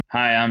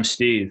Hi, I'm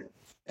Steve.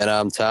 And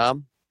I'm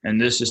Tom. And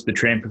this is the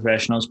Train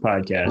Professionals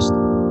Podcast.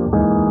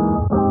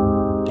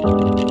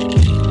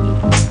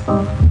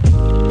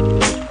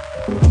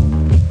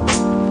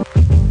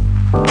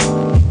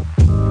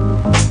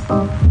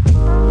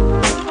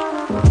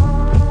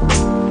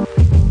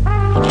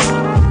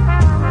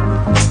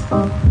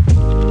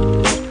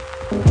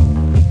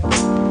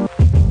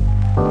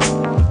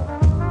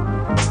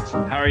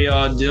 How are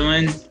y'all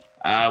doing?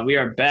 We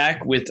are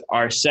back with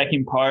our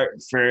second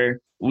part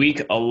for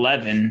Week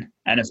 11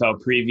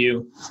 NFL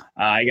preview.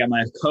 I got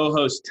my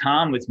co-host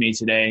Tom with me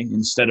today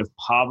instead of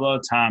Pablo.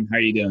 Tom, how are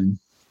you doing?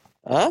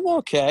 I'm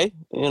okay.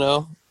 A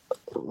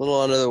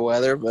little under the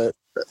weather, but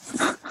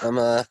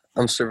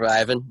I'm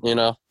surviving.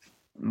 Not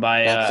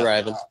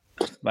thriving.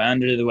 By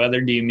under the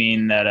weather, do you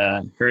mean that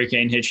a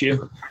hurricane hit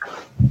you?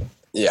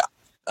 Yeah.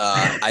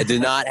 I do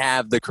not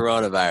have the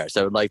coronavirus.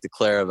 I would like to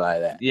clarify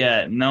that.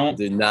 Yeah. No. I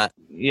do not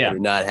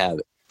have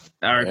it.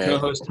 Our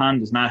co-host Tom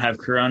does not have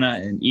corona,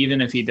 and even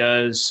if he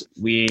does,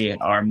 we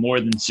are more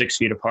than 6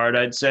 feet apart,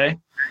 I'd say.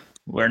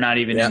 We're not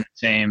even in the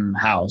same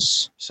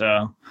house.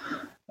 So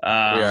we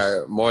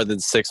are more than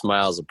 6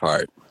 miles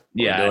apart.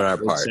 We're doing our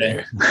part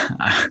here.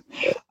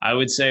 I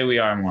would say we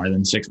are more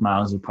than 6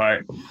 miles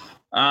apart.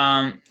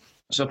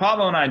 So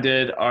Pablo and I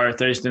did our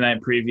Thursday night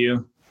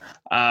preview.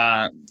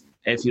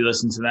 If you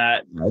listen to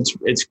that,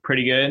 it's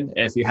pretty good.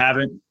 If you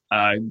haven't,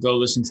 go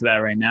listen to that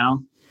right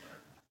now.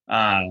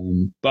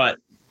 But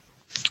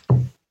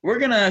we're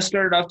going to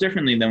start it off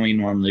differently than we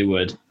normally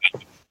would.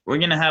 We're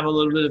going to have a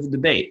little bit of a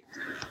debate.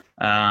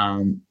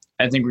 I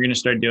think we're going to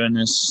start doing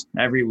this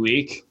every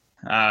week.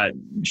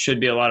 Should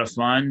be a lot of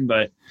fun,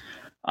 but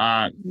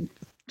Tom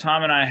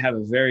and I have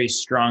a very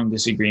strong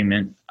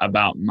disagreement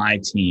about my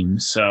team,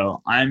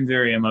 so I'm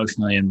very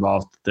emotionally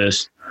involved with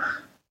this.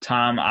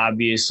 Tom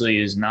obviously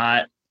is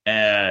not.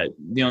 The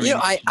only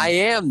I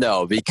am,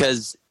 though,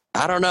 because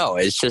I don't know.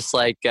 It's just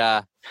like,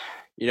 I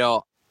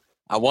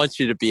want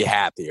you to be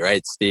happy,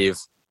 right, Steve?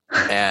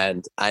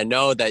 And I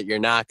know that you're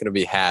not going to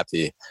be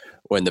happy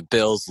when the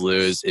Bills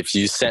lose if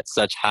you set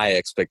such high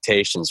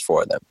expectations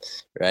for them,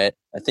 right?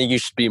 I think you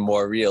should be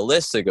more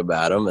realistic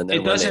about them. And then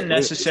it doesn't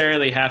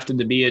necessarily have to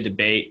be a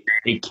debate.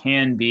 It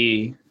can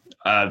be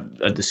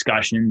a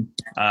discussion.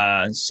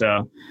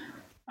 So,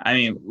 I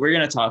mean, we're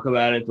going to talk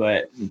about it,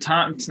 but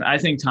I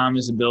think Tom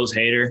is a Bills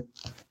hater.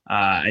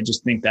 I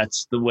just think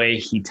that's the way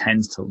he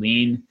tends to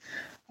lean.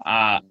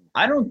 I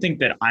don't think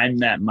that I'm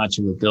that much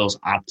of a Bills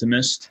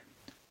optimist.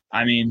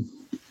 I mean,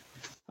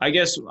 I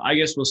guess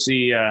we'll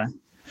see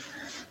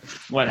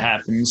what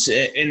happens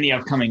in the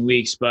upcoming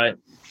weeks, but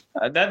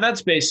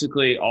that's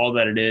basically all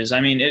that it is.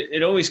 I mean,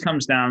 it always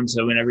comes down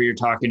to whenever you're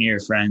talking to your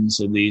friends,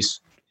 at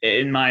least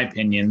in my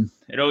opinion,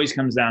 it always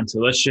comes down to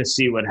let's just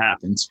see what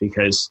happens,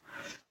 because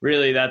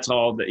really that's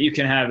all that you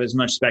can have as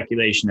much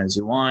speculation as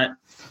you want.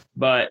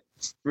 But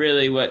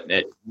really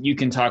you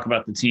can talk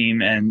about the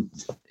team and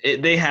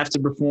they have to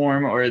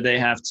perform or they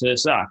have to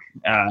suck.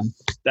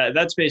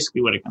 That's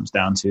basically what it comes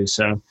down to.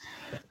 So,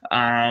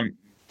 all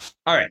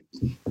right.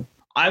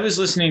 I was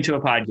listening to a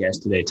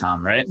podcast today,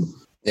 Tom, right?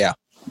 Yeah.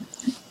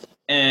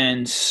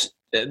 And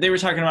they were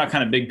talking about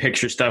kind of big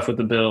picture stuff with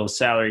the Bills,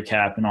 salary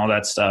cap and all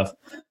that stuff.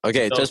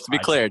 Okay, just to be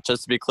clear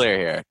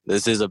here,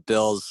 this is a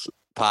Bills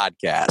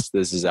podcast.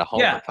 This is a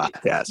Homer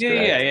podcast.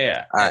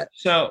 Yeah. All right.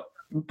 So,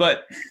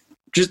 but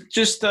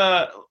just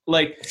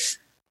okay,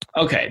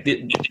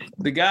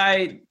 the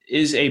guy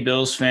is a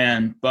Bills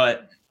fan,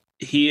 but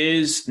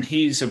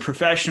he's a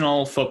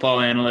professional football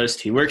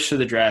analyst. He works for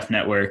the Draft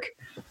Network,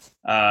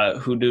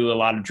 who do a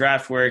lot of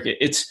draft work.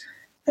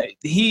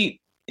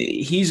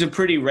 He's a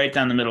pretty right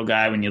down the middle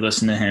guy when you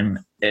listen to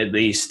him. At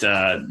least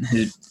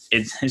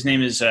his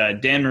name is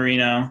Dan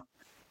Marino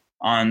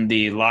on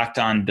the Locked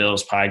On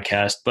Bills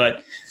podcast,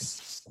 but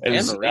it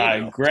was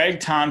Greg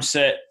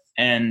Thompson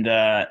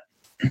and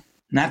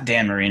not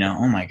Dan Marino.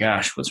 Oh my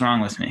gosh, what's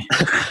wrong with me?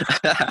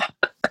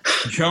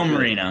 Joe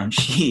Marino.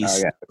 Jeez.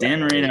 Okay.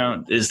 Dan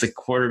Marino is the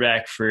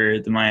quarterback for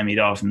the Miami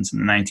Dolphins in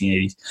the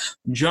 1980s.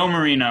 Joe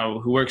Marino,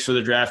 who works for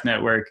the Draft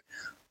Network,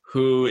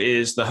 who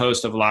is the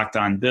host of Locked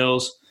On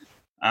Bills.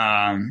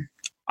 I've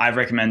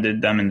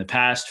recommended them in the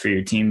past for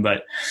your team,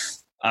 but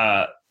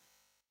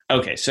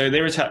okay. So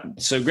they were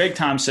so Greg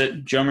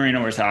Thompson, Joe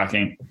Marino were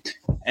talking,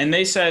 and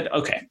they said,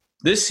 okay,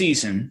 this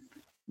season,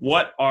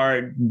 what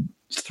are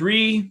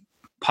 3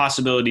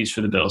 possibilities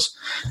for the Bills?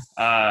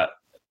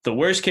 The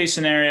worst case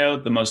scenario,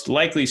 the most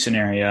likely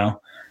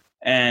scenario,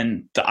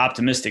 and the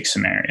optimistic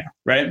scenario,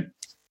 right?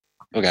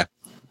 Okay.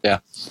 Yeah.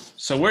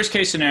 So worst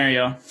case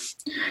scenario,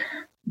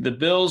 the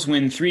Bills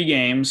win 3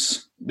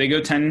 games. They go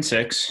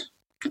 10-6,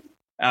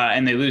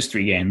 and they lose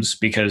 3 games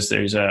because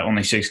there's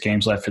only 6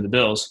 games left for the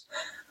Bills.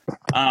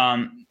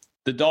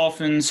 The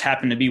Dolphins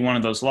happen to be one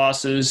of those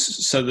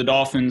losses. So the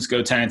Dolphins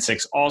go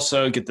 10-6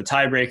 also, get the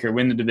tiebreaker,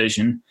 win the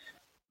division.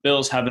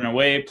 Bills have an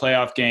away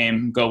playoff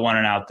game, go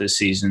 1-out this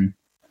season.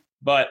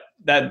 But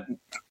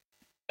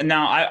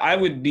now I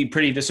would be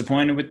pretty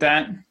disappointed with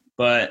that.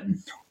 But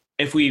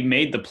if we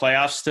made the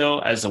playoffs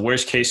still as the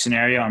worst case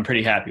scenario, I'm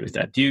pretty happy with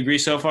that. Do you agree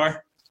so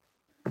far?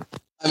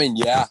 I mean,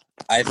 yeah,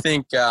 I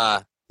think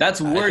That's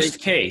worst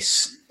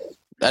case.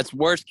 That's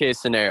worst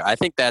case scenario. I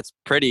think that's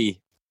pretty,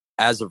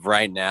 as of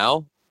right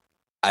now,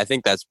 I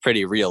think that's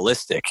pretty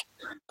realistic.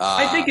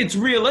 I think it's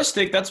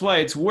realistic. That's why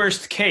it's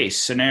worst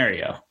case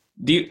scenario.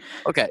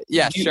 Okay,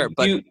 yeah, sure,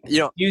 but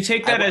you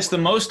take that as the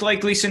most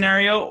likely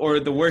scenario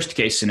or the worst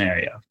case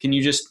scenario? Can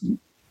you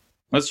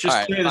let's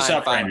just clear this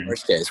up right now.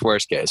 Worst case,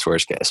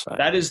 fine.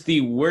 That is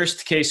the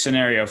worst case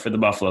scenario for the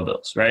Buffalo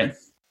Bills, right?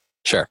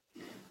 Sure.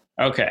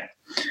 Okay.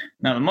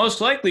 Now, the most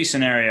likely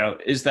scenario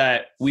is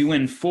that we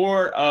win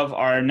 4 of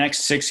our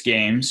next 6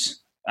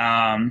 games.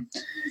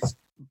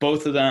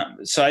 Both of them.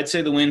 So I'd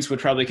say the wins would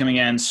probably come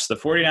against the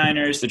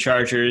 49ers, the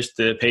Chargers,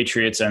 the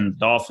Patriots, and the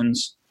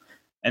Dolphins.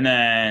 And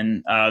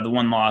then the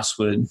one loss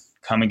would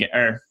come again,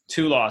 or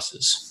 2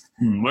 losses.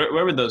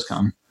 Where would those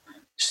come?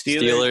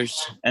 Steelers.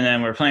 And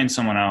then we're playing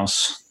someone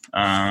else.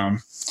 I'd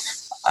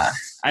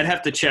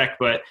have to check,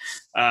 but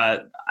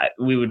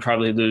we would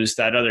probably lose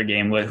that other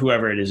game with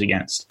whoever it is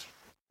against.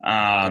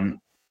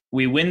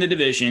 We win the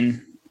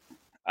division,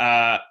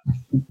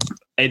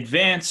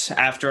 advance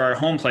after our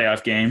home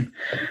playoff game,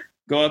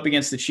 go up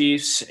against the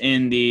Chiefs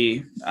in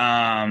the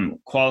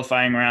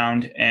qualifying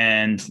round,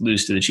 and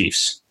lose to the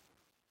Chiefs.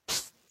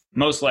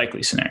 Most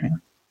likely scenario.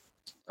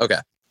 Okay.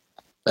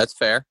 That's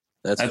fair.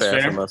 That's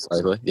fair for most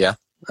likely. Yeah,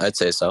 I'd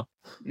say so.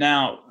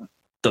 Now,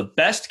 the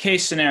best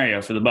case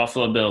scenario for the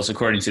Buffalo Bills,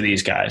 according to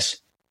these guys,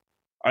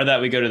 are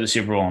that we go to the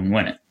Super Bowl and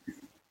win it.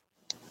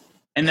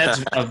 And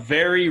that's a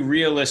very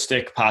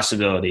realistic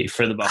possibility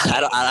for the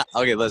Buffalo.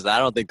 Okay, listen, I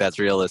don't think that's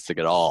realistic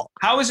at all.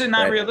 How is it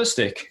not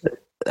realistic?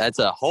 That's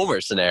a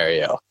homer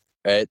scenario,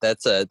 right?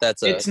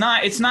 It's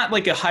not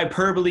like a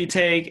hyperbole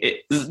take.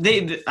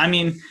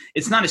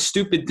 It's not a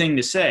stupid thing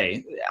to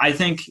say. I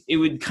think it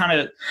would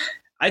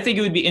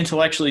be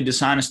intellectually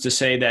dishonest to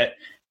say that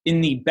in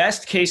the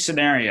best case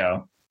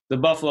scenario, the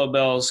Buffalo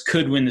Bills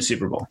could win the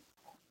Super Bowl.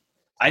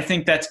 I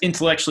think that's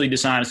intellectually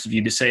dishonest of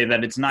you to say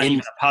that it's not even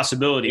a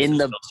possibility in for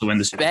the Bills to win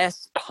the Super Bowl.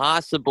 Best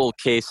possible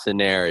case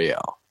scenario,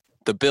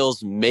 the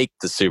Bills make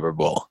the Super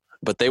Bowl,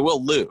 but they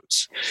will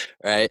lose,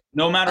 right?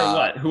 No matter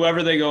what,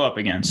 whoever they go up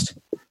against.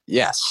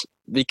 Yes,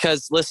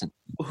 because listen,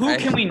 who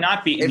can we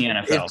not beat in the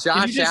NFL?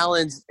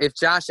 If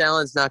Josh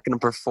Allen's not going to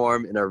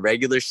perform in a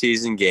regular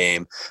season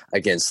game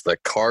against the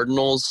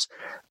Cardinals,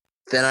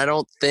 then I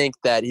don't think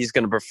that he's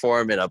going to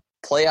perform in a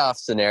playoff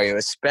scenario,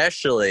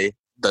 especially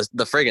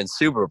the friggin'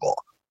 Super Bowl.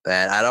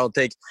 And I don't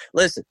think.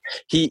 Listen,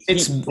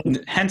 it's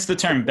hence the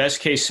term best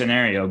case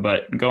scenario.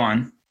 But go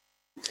on.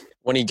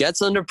 When he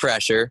gets under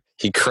pressure,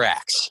 he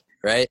cracks.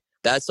 Right.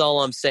 That's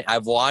all I'm saying.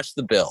 I've watched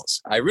the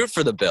Bills. I root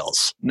for the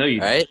Bills. No,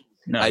 you right.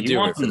 No, I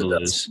do root for the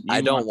Bills.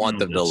 I don't want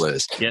them to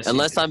lose. Yes,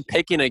 unless I'm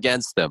picking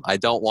against them. I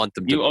don't want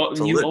them to lose.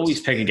 You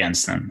always pick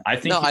against them. I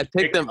think I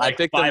picked them. I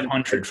picked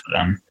 500 for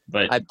them.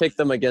 But I picked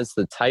them against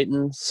the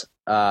Titans,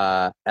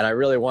 and I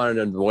really wanted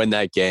them to win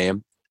that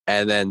game.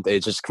 And then they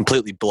just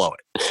completely blow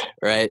it,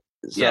 right?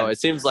 So It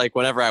seems like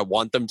whenever I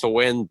want them to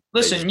win,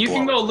 listen, you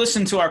can go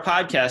listen to our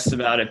podcast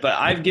about it, but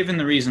I've given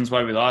the reasons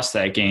why we lost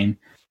that game.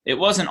 It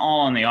wasn't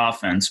all on the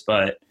offense,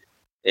 but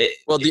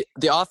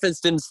the offense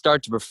didn't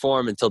start to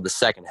perform until the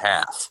second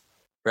half,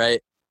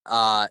 right?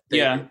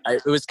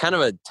 It was kind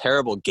of a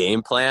terrible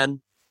game plan.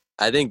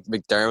 I think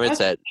McDermott's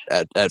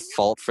at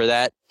fault for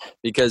that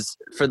because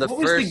for the what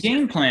was the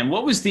game plan?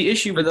 What was the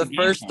issue for the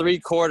first 3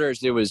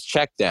 quarters? It was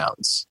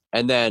checkdowns,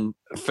 and then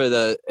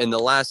the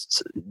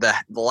last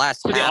half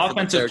the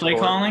offensive play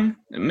calling,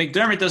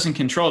 McDermott doesn't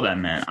control that,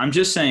 man. I'm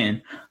just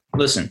saying.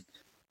 Listen,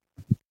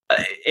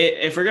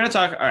 if we're gonna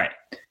talk, all right,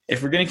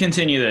 if we're gonna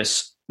continue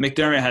this,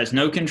 McDermott has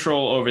no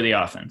control over the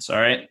offense, all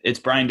right? It's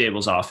Brian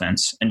Daboll's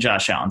offense and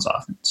Josh Allen's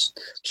offense.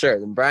 Sure,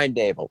 then Brian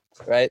Daboll,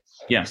 right?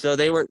 Yeah. So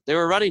they were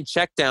running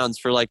checkdowns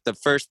for like the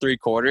first 3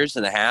 quarters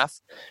and a half,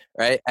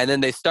 right? And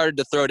then they started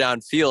to throw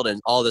downfield,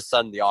 and all of a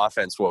sudden the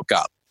offense woke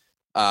up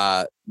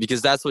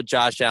because that's what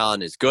Josh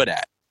Allen is good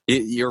at.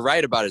 You're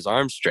right about his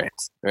arm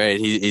strength, right?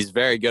 He's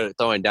very good at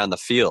throwing down the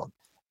field.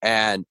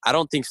 And I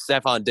don't think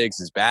Stephon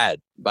Diggs is bad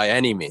by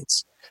any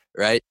means,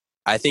 right?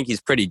 I think he's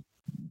pretty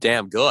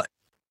damn good.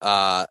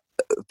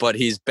 But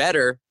he's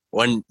better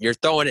when you're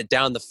throwing it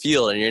down the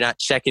field and you're not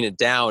checking it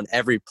down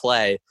every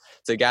play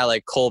to a guy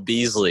like Cole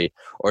Beasley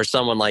or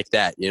someone like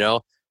that,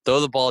 throw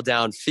the ball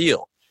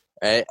downfield.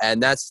 Right?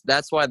 And that's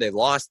why they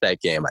lost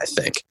that game, I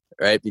think,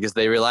 right? Because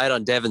they relied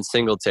on Devin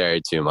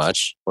Singletary too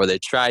much, or they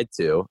tried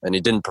to, and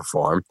he didn't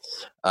perform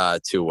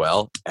too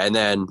well. And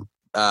then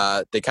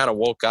they kind of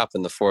woke up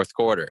in the fourth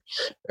quarter,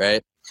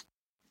 right?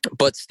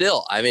 But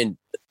still, I mean,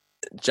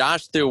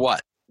 Josh threw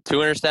what? 2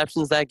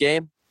 interceptions that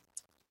game?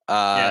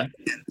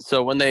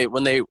 So when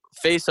they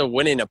face a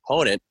winning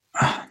opponent,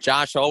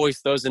 Josh always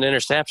throws an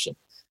interception.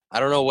 I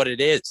don't know what it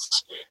is,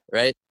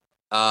 right?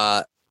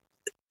 I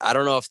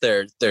don't know if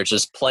they're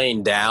just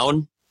playing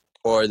down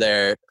or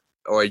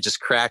he just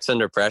cracks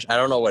under pressure. I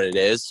don't know what it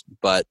is,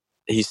 but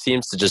he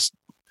seems to just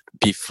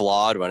be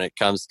flawed when it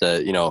comes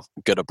to,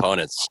 good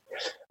opponents,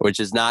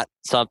 which is not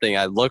something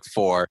I look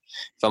for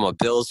if I'm a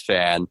Bills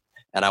fan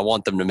and I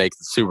want them to make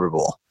the Super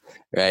Bowl,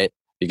 right?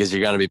 because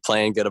you're going to be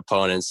playing good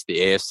opponents. The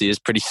AFC is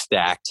pretty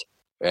stacked,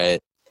 right?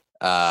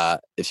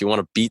 If you want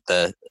to beat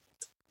the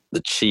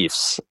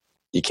Chiefs,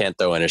 you can't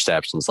throw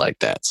interceptions like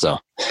that. So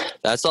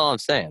that's all I'm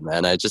saying,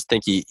 man. I just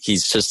think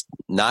he's just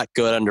not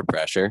good under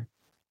pressure.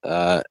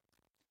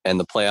 And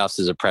the playoffs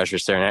is a pressure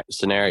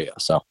scenario.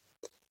 So,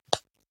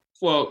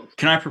 well,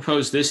 can I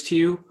propose this to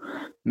you?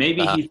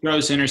 Maybe he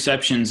throws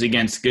interceptions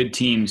against good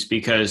teams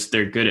because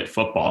they're good at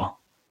football.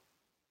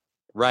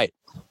 Right.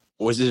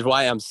 Which is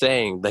why I'm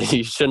saying that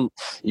you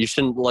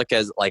shouldn't look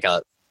as like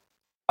a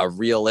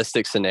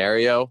realistic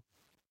scenario.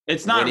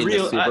 It's not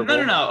real.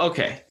 No.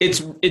 Okay.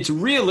 It's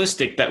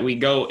realistic that we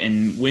go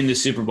and win the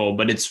Super Bowl,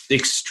 but it's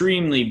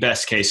extremely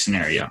best case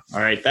scenario.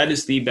 All right. That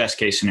is the best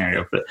case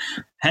scenario, but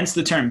hence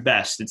the term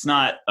best. It's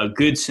not a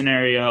good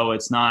scenario.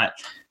 It's the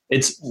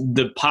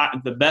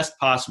best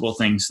possible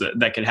things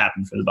that could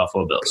happen for the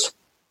Buffalo Bills.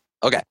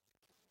 Okay.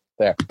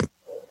 There.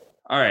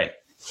 All right.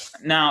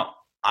 Now,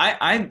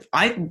 I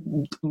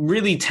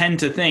really tend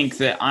to think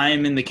that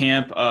I'm in the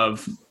camp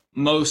of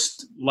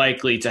most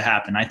likely to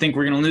happen. I think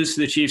we're going to lose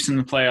to the Chiefs in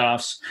the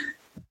playoffs.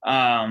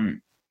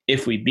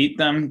 If we beat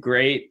them,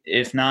 great.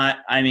 If not,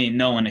 I mean,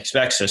 no one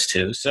expects us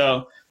to.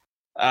 So,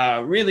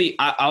 really,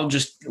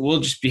 we'll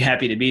just be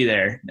happy to be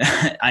there.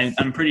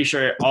 I'm pretty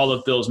sure all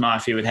of Bills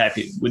Mafia would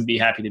be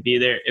happy to be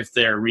there if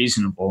they're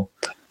reasonable.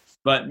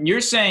 But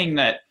you're saying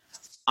that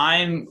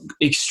I'm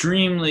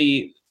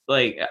extremely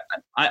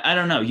I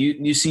don't know.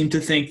 You seem to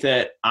think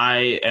that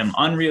I am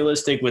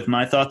unrealistic with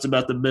my thoughts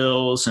about the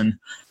Bills, and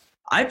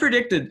I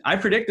predicted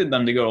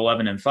them to go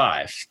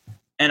 11-5,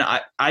 and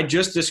I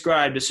just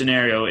described a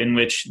scenario in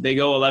which they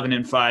go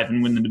 11-5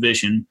 and win the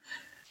division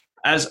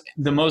as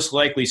the most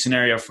likely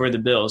scenario for the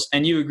Bills,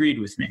 and you agreed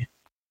with me.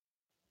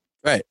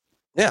 Right.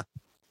 Yeah.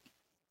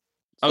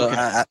 Okay.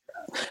 So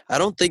I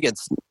don't think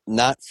it's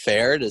not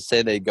fair to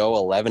say they go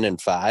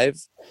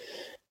 11-5,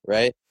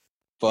 right?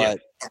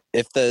 But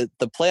if the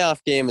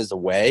playoff game is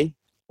away,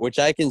 which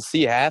I can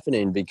see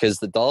happening because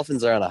the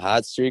Dolphins are on a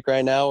hot streak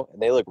right now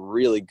and they look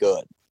really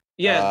good.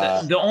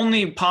 Yeah, the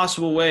only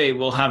possible way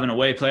we'll have an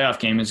away playoff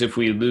game is if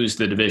we lose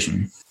the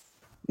division.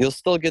 You'll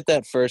still get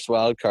that first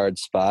wild card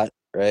spot,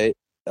 right?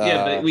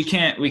 Yeah, but we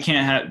can't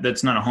have –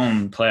 that's not a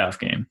home playoff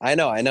game. I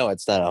know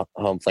it's not a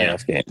home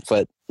playoff game.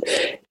 But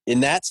in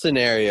that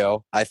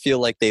scenario, I feel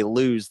like they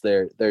lose,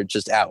 they're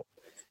just out.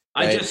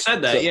 Right? I just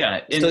said that,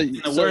 In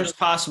the worst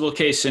possible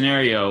case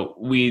scenario,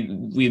 we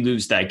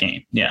lose that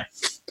game, yeah.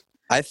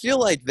 I feel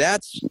like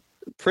that's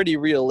pretty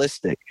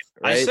realistic.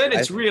 Right? I said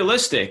it's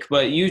realistic,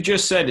 but you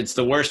just said it's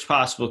the worst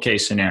possible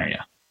case scenario.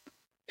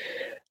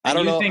 I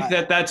don't know. You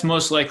think that's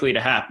most likely to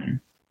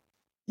happen?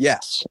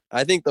 Yes.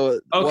 I think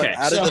you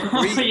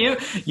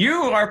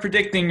are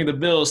predicting the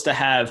Bills to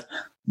have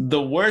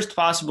the worst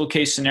possible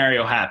case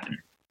scenario happen.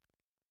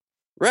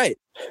 Right.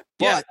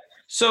 But yeah.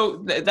 So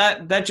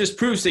that just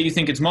proves that you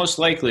think it's most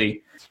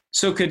likely.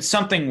 So could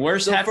something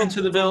worse happen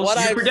to the Bills?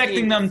 You're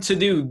predicting them to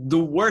do the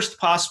worst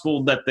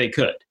possible that they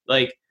could.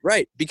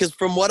 Right, because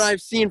from what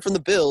I've seen from the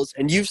Bills,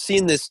 and you've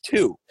seen this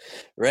too,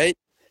 right?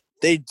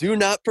 They do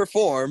not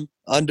perform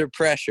under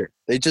pressure.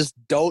 They just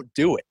don't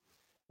do it,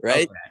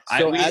 right?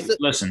 Okay.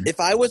 Listen,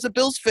 if I was a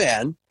Bills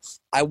fan,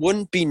 I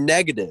wouldn't be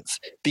negative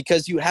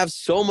because you have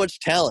so much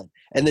talent,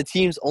 and the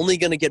team's only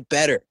going to get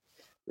better,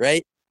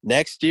 right?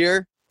 Next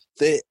year,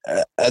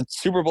 a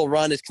Super Bowl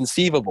run is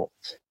conceivable,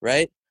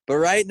 right? But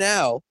right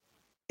now,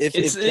 if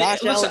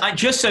Josh Allen, I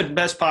just said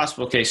best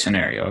possible case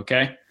scenario,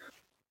 okay?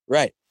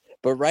 Right.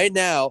 But right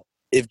now,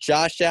 if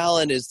Josh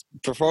Allen is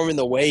performing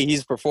the way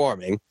he's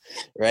performing,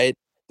 right,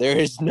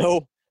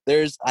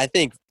 I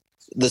think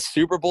the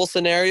Super Bowl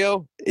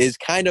scenario is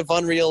kind of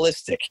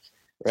unrealistic,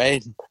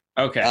 right?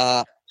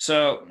 Okay.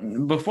 So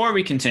before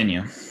we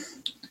continue,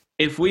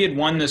 if we had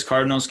won this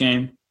Cardinals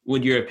game,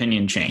 would your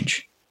opinion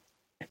change?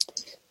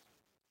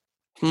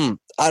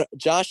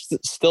 Josh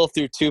still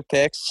threw 2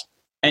 picks.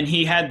 And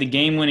he had the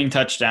game-winning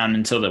touchdown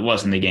until it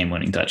wasn't the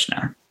game-winning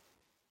touchdown.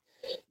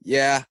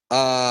 Yeah.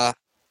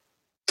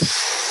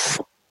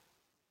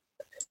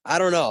 I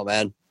don't know,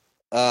 man.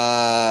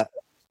 I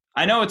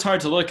know it's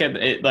hard to look at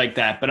it like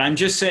that, but I'm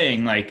just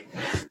saying,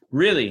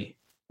 really,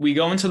 we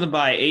go into the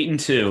bye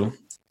 8-2.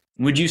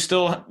 Would you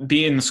still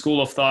be in the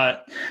school of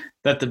thought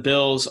that the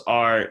Bills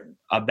are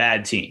a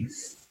bad team?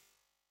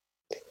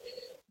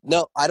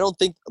 No, I don't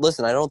think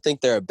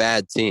they're a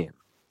bad team.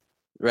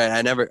 Right.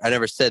 I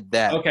never said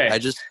that. Okay. I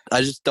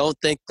just don't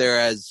think they're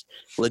as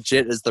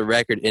legit as the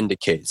record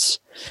indicates.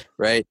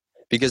 Right.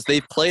 Because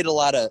they've played a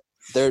lot of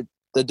the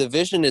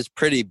division is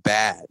pretty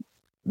bad.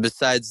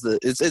 Besides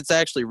it's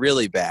actually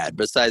really bad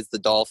besides the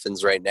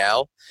Dolphins right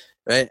now.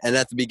 Right. And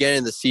at the beginning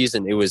of the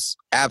season, it was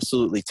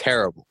absolutely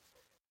terrible.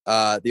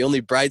 The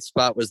only bright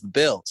spot was the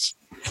Bills.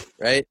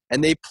 Right.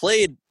 And they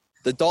played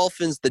the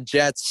Dolphins, the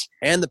Jets,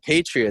 and the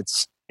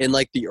Patriots in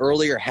the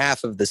earlier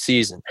half of the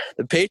season.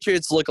 The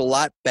Patriots look a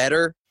lot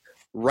better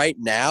right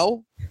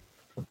now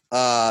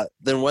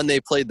than when they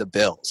played the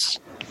Bills.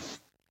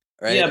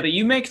 Right? Yeah, but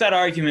you make that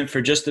argument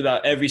for just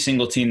about every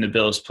single team the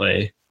Bills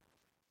play.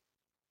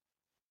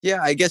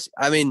 Yeah, I guess.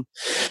 I mean,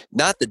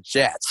 Not the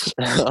Jets.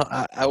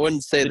 I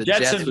wouldn't say The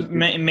Jets Jets have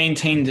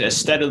maintained a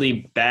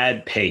steadily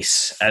bad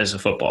pace as a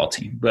football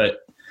team, but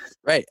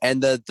right.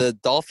 And the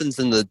Dolphins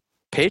and the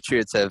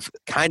Patriots have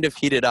kind of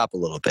heated up a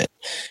little bit,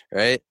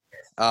 right?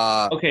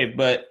 okay,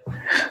 but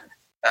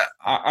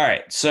all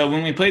right. So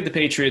when we played the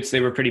Patriots,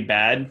 they were pretty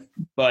bad,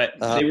 but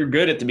they were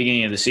good at the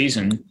beginning of the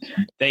season.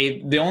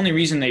 The only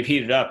reason they've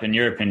heated up, in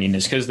your opinion,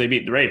 is because they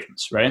beat the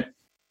Ravens, right?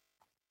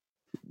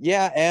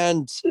 Yeah,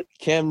 and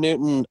Cam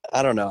Newton,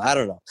 I don't know.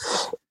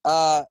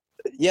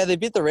 Yeah, they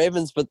beat the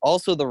Ravens, but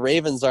also the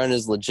Ravens aren't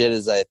as legit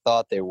as I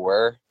thought they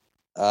were.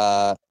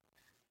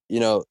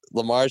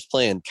 Lamar's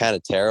playing kind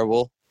of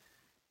terrible,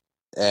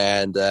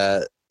 and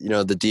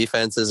the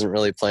defense isn't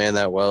really playing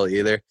that well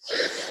either.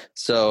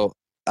 So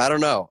I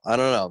don't know,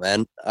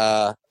 man.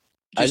 I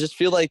just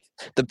feel like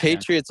the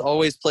Patriots will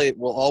always play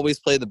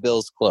the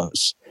Bills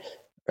close,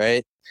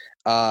 right?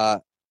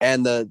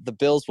 And the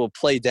Bills will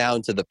play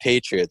down to the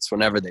Patriots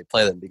whenever they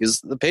play them, because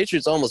the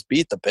Patriots almost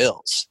beat the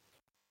Bills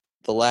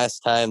the last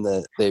time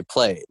that they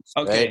played.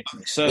 Okay,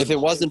 right? so if it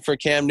wasn't for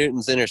Cam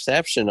Newton's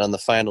interception on the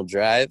final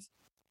drive,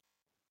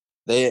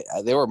 they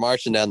were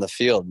marching down the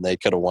field and they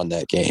could have won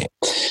that game,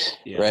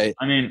 right?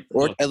 I mean,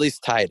 or at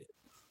least tied it.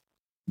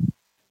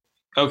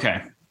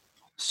 Okay,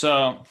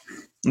 so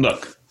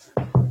look,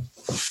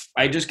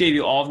 I just gave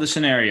you all of the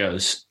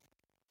scenarios,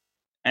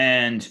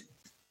 and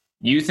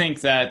you think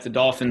that the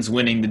Dolphins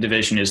winning the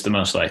division is the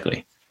most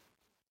likely?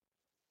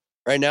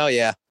 Right now,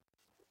 yeah.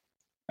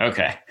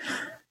 Okay.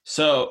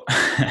 So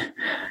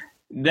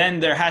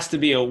then there has to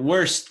be a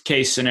worst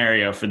case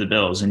scenario for the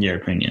Bills, in your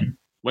opinion.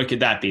 What could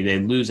that be? They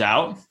lose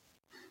out?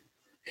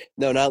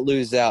 No, not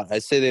lose out.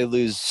 I'd say they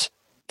lose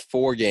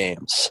 4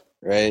 games,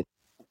 right?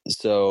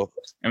 So,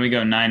 and we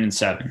go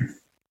 9-7.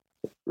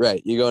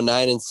 Right. You go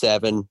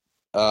 9-7.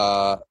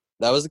 That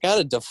was a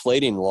kind of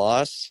deflating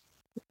loss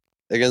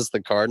against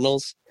the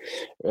Cardinals,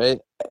 right?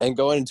 And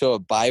going into a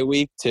bye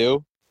week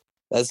too.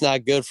 That's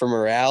not good for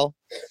morale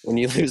when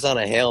you lose on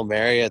a Hail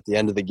Mary at the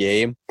end of the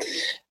game.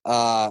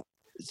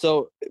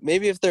 So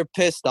maybe if they're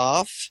pissed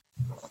off,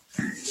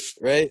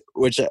 right,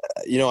 which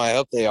I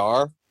hope they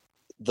are,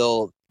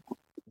 they'll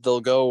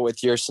go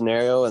with your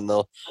scenario and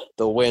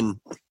they'll win,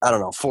 I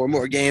don't know, 4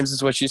 more games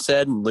is what you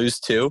said, and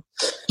lose 2,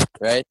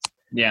 right?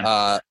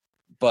 Yeah.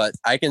 But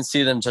I can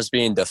see them just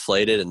being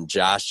deflated and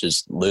Josh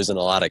just losing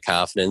a lot of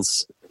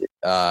confidence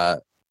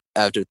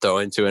after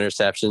throwing 2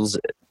 interceptions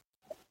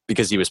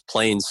because he was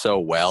playing so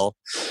well.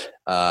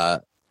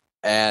 And,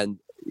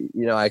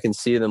 I can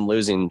see them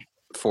losing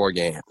 4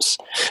 games.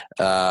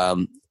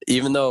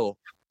 Even though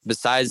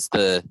besides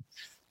the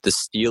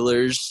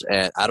Steelers,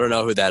 and I don't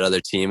know who that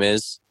other team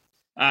is.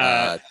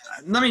 Let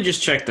me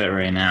just check that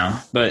right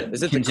now. But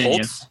is it continue. the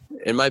Colts?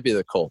 It might be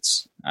the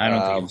Colts. I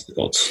don't think it's the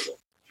Colts.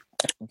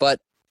 But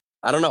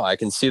I don't know. I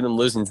can see them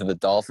losing to the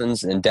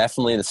Dolphins and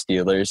definitely the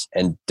Steelers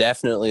and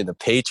definitely the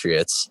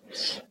Patriots.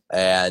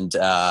 And,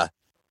 and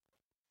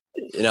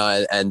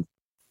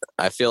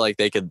I feel like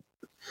they could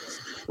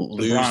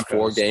lose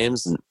 4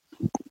 games and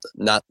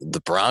not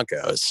the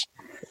Broncos.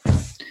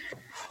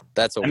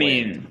 That's a win.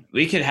 Mean,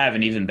 we could have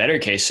an even better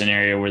case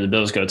scenario where the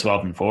Bills go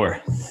 12-4.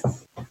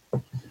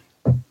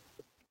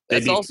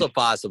 That's also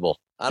possible.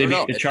 I don't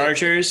know. The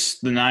Chargers,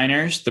 the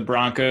Niners, the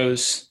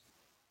Broncos,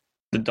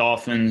 the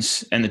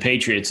Dolphins, and the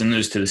Patriots, and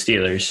lose to the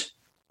Steelers.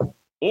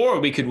 Or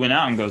we could win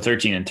out and go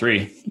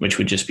 13-3, which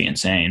would just be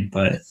insane.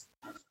 But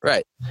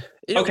right.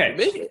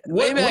 Okay.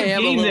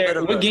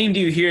 What game do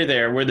you hear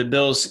there where the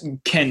Bills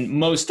can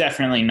most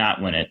definitely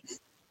not win it?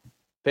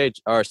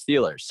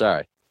 Steelers.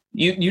 Sorry.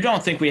 You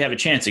don't think we have a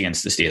chance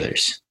against the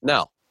Steelers?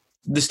 No.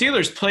 The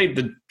Steelers played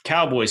the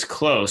Cowboys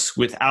close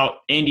without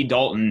Andy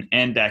Dalton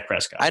and Dak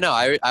Prescott. I know.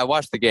 I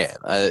watched the game.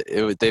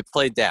 They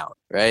played down,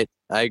 right?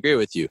 I agree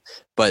with you.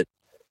 But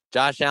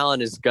Josh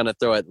Allen is going to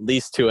throw at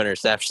least 2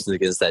 interceptions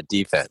against that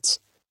defense,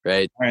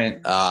 right?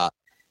 Right. The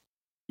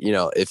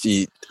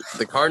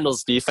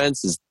Cardinals'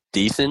 defense is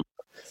decent,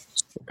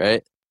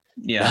 right?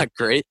 Yeah. Not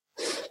great.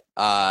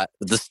 The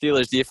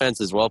Steelers'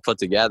 defense is well put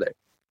together.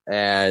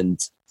 And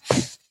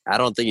I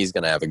don't think he's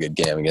going to have a good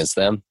game against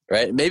them,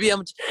 right? Maybe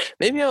I'm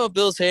a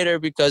Bills hater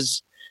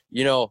because,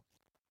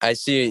 I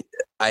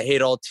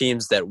hate all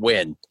teams that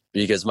win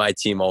because my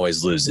team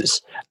always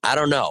loses. I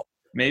don't know.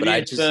 Maybe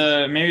if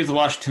the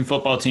Washington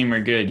football team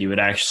are good, you would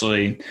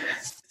actually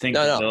think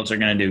the Bills are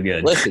going to do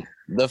good. Listen,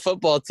 the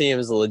football team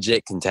is a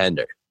legit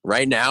contender.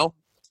 Right now,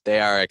 they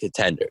are a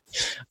contender,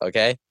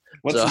 okay?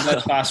 What's the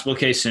best possible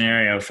case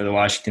scenario for the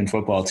Washington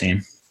football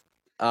team?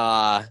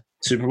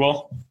 Super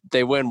Bowl?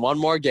 They win 1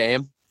 more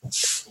game.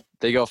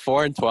 They go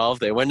 4-12.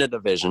 They win the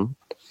division,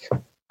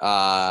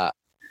 and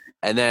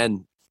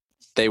then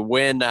they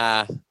win.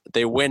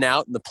 They win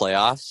out in the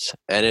playoffs,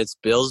 and it's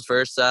Bills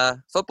versus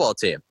football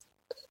team.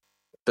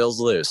 Bills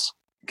lose.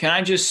 Can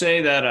I just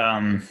say that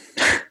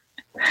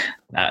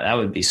that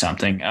would be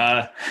something?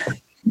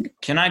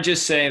 Can I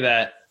just say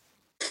that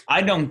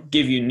I don't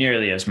give you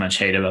nearly as much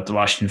hate about the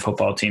Washington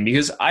football team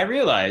because I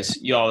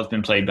realize y'all have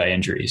been plagued by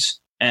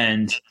injuries,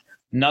 and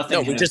Nothing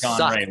we has just gone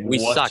suck. right We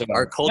suck. whatsoever.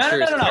 Our culture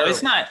No, is terrible.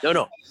 it's not.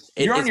 No.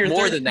 You're on It's your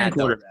more third than that,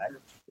 though. quarterback.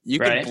 You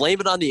right? can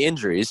blame it on the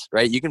injuries,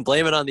 right? You can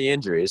blame it on the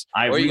injuries.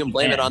 I or you really can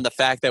blame it can. on the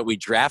fact that we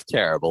draft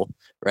terrible,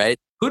 right?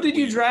 Who did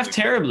you draft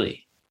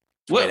terribly?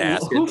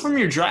 Who from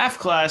your draft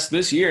class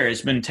this year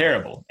has been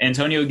terrible?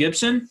 Antonio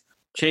Gibson?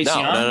 Chase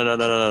Young?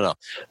 No.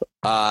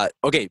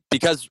 Okay,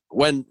 because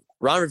when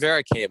Ron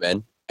Rivera came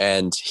in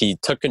and he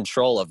took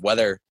control of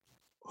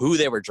who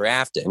they were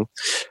drafting,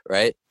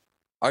 right?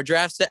 Our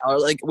drafts are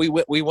like we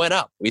went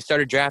up. We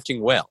started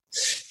drafting well,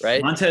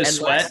 right? Montez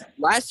Sweat.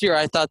 Last year,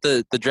 I thought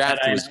the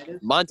draft was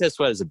Montez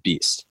Sweat is a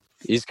beast.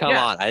 He's come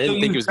on. I didn't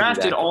think he was going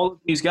to be drafted all of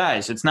these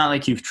guys. It's not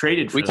like you've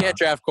traded for them. We can't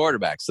draft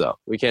quarterbacks, though.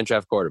 We can't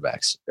draft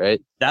quarterbacks,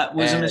 right? That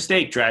was a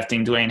mistake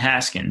drafting Dwayne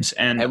Haskins.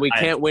 And we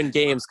can't win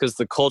games because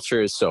the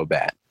culture is so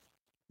bad.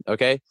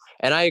 Okay?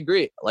 And I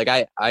agree.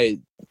 Like,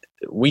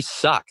 we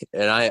suck,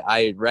 and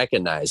I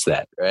recognize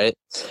that, right?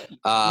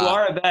 You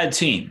are a bad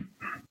team,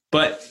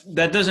 but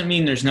that doesn't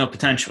mean there's no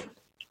potential.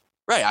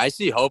 Right. I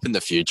see hope in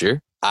the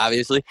future,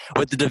 obviously.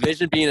 With the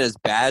division being as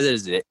bad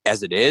as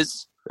it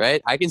is,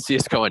 right? I can see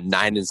us going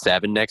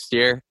 9-7 next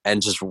year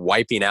and just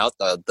wiping out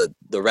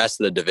the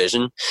rest of the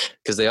division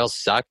because they all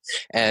suck.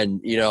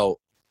 And,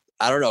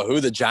 I don't know who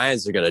the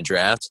Giants are going to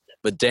draft,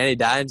 but Danny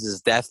Dimes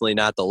is definitely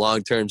not the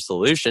long-term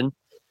solution,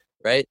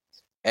 right?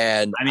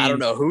 And I don't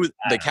know who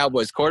the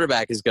Cowboys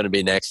quarterback is going to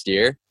be next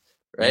year,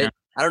 right? Yeah.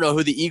 I don't know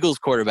who the Eagles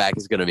quarterback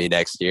is going to be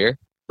next year.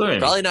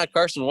 Probably not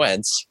Carson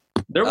Wentz.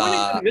 They're winning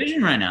the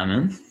division right now,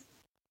 man.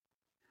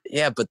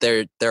 Yeah, but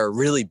they're a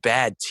really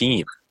bad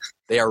team.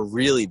 They are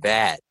really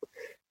bad,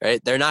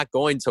 right? They're not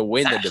going to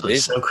win the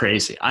division. So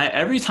crazy.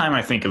 Every time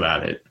I think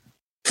about it,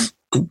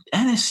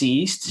 NFC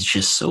East is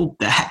just so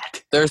bad.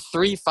 They're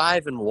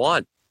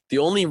 3-5-1. The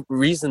only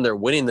reason they're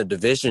winning the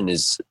division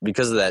is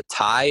because of that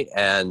tie,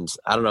 and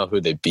I don't know who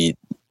they beat.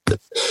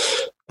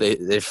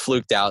 They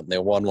fluked out and they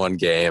won one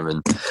game,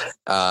 and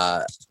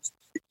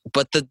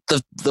but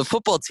the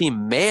football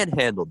team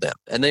manhandled them,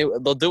 and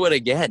they'll do it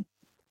again,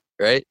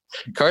 right?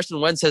 Carson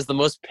Wentz has the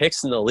most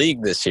picks in the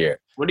league this year.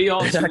 What are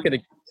y'all? What's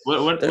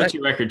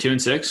your record?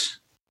 2-6.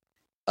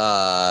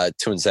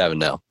 2-7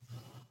 now.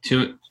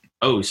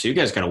 Oh, so you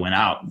guys got to win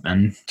out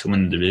then to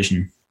win the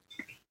division.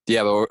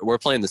 Yeah, but we're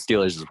playing the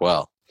Steelers as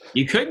well.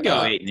 You could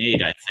go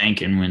 8-8, I think,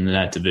 and win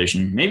that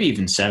division. Maybe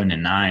even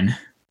 7-9.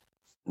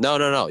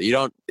 No. You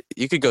don't.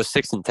 You could go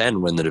 6-10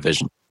 and win the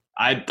division.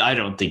 I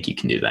don't think you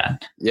can do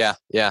that. Yeah,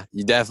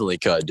 you definitely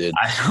could, dude.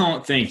 I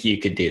don't think you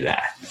could do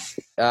that.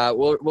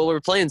 Well,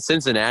 we're playing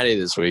Cincinnati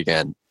this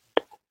weekend,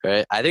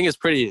 right? I think it's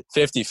pretty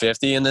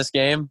 50-50 in this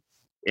game.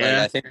 Yeah,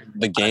 like, I think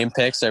the game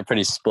picks are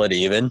pretty split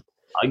even.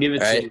 I'll give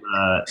it to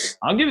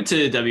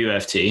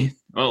WFT.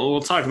 Well,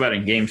 we'll talk about it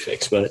in game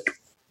fix, but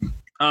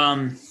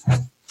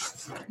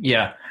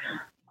yeah.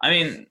 I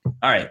mean,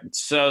 all right.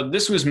 So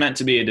this was meant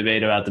to be a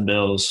debate about the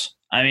Bills.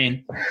 I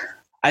mean,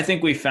 I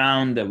think we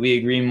found that we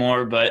agree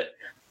more, but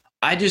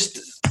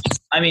does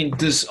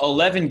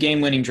 11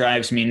 game-winning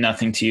drives mean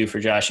nothing to you for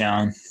Josh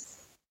Allen?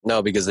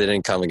 No, because they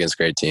didn't come against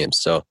great teams.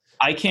 So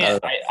I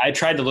can't. I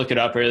tried to look it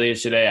up earlier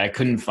today. I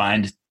couldn't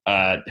find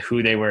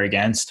who they were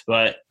against,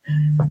 but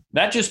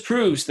that just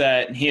proves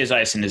that he has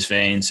ice in his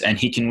veins and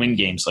he can win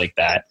games like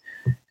that.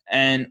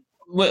 And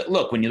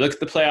look, when you look at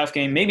the playoff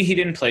game, maybe he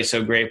didn't play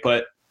so great,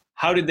 but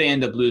how did they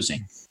end up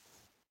losing?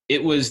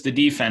 It was the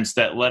defense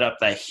that led up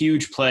that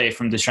huge play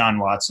from Deshaun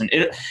Watson.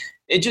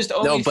 It just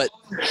always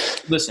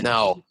listen.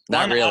 No,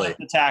 not really.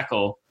 The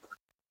tackle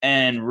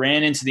and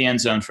ran into the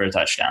end zone for a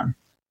touchdown.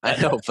 I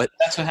know, but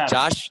that's what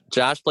happened.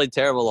 Josh played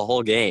terrible the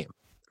whole game,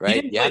 right?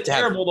 He didn't play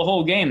terrible the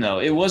whole game, though.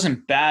 It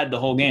wasn't bad the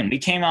whole game. We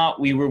came out,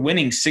 we were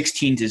winning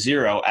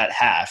 16-0 at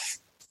half,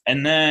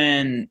 and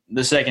then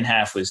the second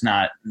half was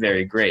not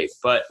very great.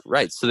 But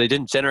right, so they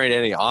didn't generate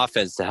any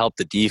offense to help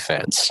the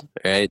defense,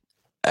 right?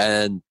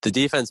 And the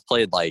defense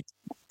played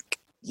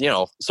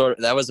sort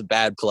of, that was a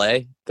bad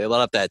play. They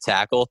let up that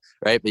tackle,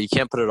 right? But you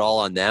can't put it all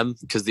on them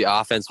because the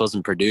offense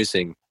wasn't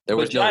producing.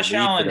 Josh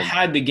Allen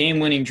had the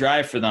game-winning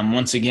drive for them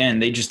once again.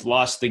 They just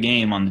lost the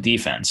game on the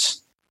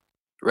defense.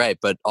 Right,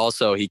 but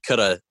also he could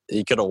have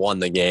won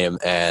the game,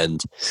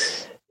 and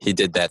he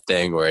did that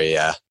thing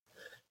where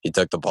he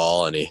took the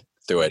ball and he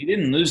threw it. He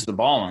didn't lose the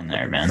ball in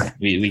there, man.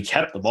 We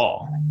kept the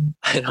ball.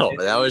 I know,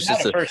 but that was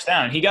just a first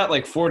down. He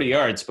got 40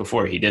 yards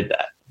before he did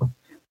that.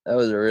 That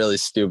was a really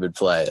stupid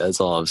play. That's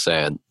all I'm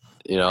saying.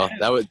 I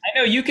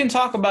know you can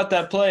talk about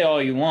that play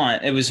all you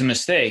want. It was a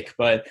mistake,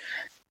 but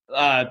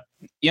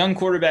young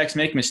quarterbacks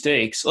make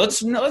mistakes.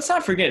 Let's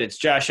not forget it's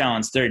Josh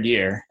Allen's third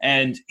year,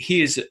 and he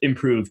has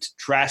improved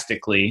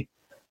drastically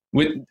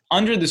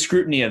under the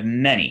scrutiny of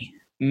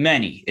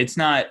many. It's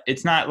not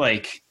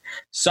like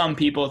some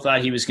people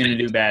thought he was going to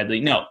do badly.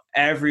 No,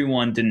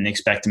 everyone didn't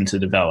expect him to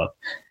develop,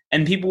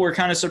 and people were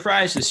kind of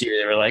surprised this year.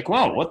 They were like,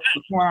 "Whoa, what's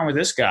going on with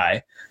this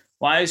guy?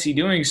 Why is he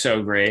doing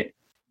so great?"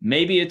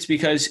 Maybe it's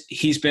because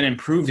he's been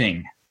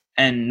improving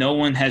and no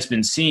one has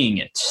been seeing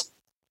it.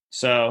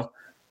 So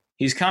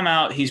he's come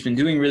out. He's been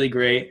doing really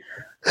great.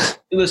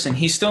 Listen,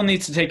 he still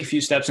needs to take a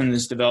few steps in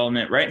this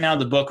development. Right now,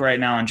 the book right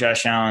now on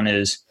Josh Allen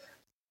is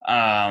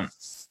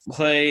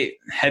play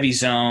heavy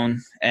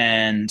zone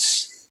and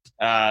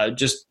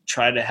just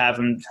try to have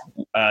him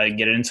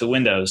get it into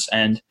windows.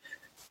 And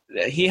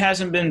he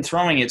hasn't been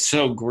throwing it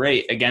so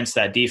great against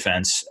that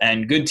defense.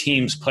 And good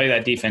teams play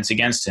that defense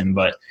against him.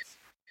 But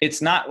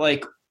it's not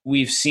like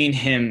we've seen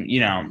him,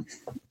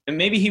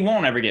 maybe he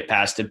won't ever get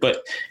past it.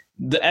 But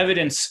the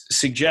evidence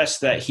suggests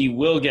that he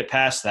will get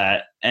past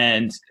that,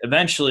 and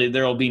eventually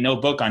there will be no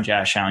book on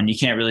Josh Allen. You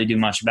can't really do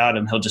much about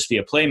him. He'll just be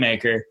a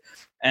playmaker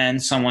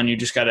and someone you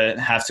just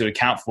have to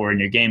account for in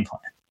your game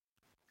plan.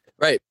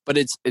 Right, but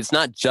it's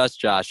not just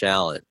Josh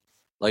Allen.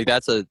 Like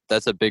that's a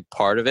big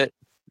part of it,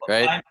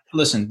 right?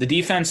 Listen, the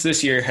defense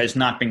this year has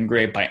not been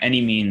great by any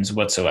means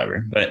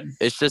whatsoever, but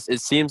it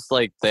seems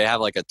like they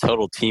have like a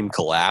total team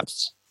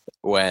collapse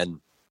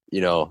when,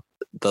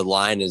 the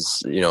line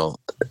is,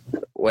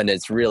 when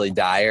it's really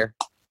dire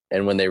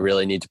and when they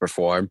really need to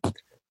perform.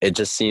 It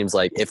just seems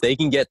like if they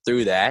can get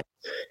through that,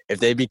 if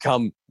they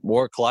become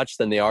more clutch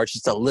than they are,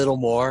 just a little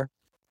more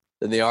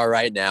than they are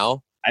right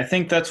now. I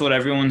think that's what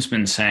everyone's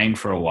been saying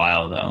for a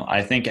while, though.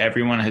 I think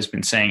everyone has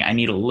been saying, I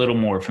need a little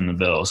more from the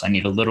Bills. I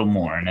need a little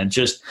more. And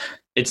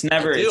it's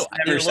never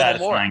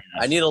satisfying.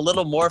 I need a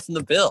little more from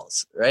the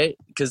Bills, right?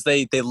 Because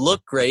they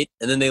look great,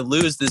 and then they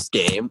lose this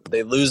game.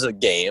 They lose a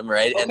game,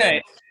 right? Okay. And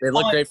then they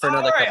look great for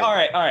another couple. All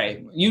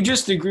right. You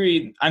just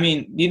agreed. I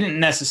mean, you didn't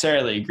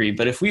necessarily agree,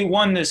 but if we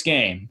won this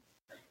game,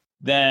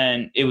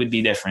 then it would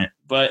be different.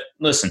 But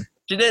listen.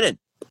 You didn't.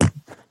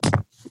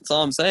 That's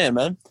all I'm saying,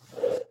 man.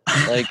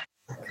 Like,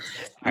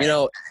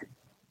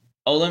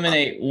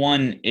 eliminate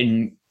one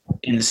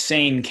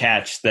insane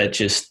catch that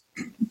just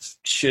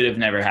should have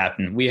never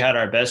happened. We had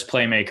our best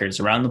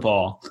playmakers around the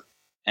ball,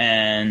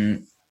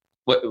 and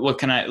what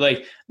can I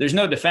like? There's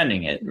no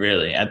defending it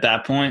really at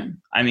that point.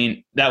 I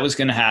mean, that was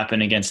going to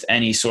happen against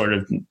any sort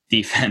of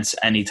defense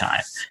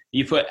anytime.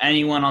 You put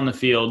anyone on the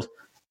field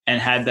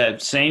and had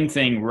that same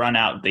thing run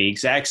out the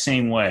exact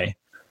same way,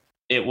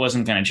 it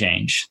wasn't going to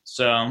change.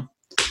 So,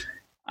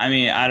 I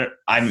mean,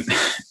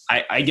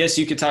 I guess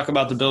you could talk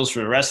about the Bills for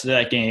the rest of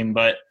that game,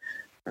 but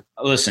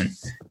listen,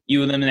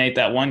 you eliminate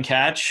that one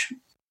catch,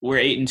 we're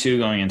 8-2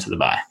 going into the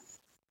bye.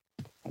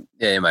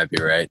 Yeah, you might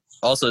be right.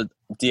 Also,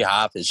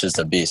 D-Hop is just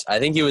a beast. I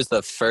think he was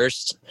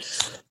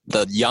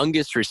the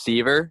youngest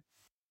receiver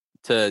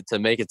to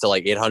make it to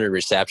like 800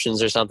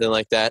 receptions or something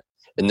like that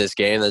in this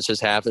game that's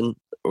just happened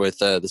with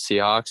the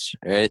Seahawks,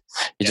 right?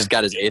 He just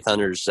got his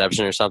 800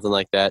 reception or something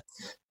like that.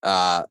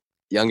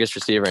 Youngest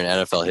receiver in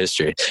NFL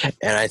history.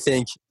 And I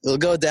think he'll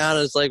go down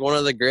as like one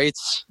of the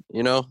greats,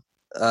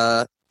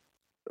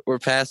 we're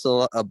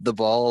passing the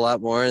ball a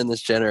lot more in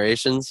this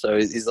generation. So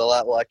he's a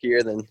lot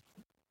luckier than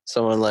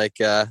someone like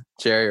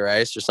Jerry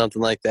Rice or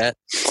something like that.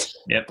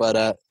 Yep.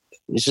 But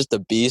he's just a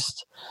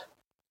beast.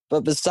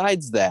 But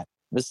besides the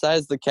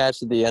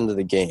catch at the end of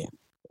the game,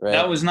 right?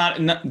 That was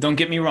not, don't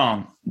get me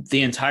wrong.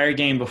 The entire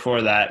game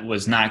before that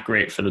was not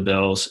great for the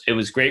Bills. It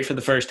was great for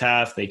the first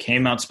half. They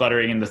came out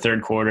sputtering in the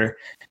third quarter,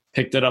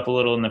 picked it up a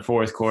little in the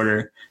fourth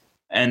quarter,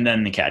 and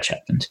then the catch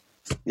happened.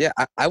 Yeah,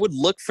 I would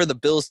look for the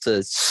Bills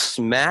to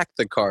smack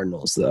the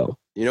Cardinals, though.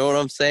 You know what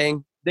I'm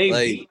saying?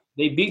 They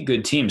beat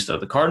good teams, though.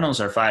 The Cardinals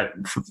are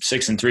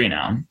 6-3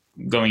 now,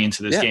 going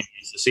into this game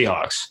against the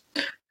Seahawks.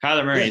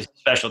 Kyler Murray is a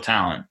special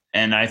talent,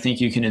 and I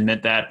think you can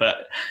admit that.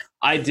 But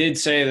I did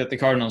say that the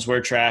Cardinals were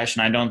trash,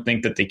 and I don't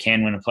think that they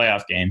can win a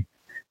playoff game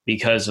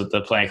because of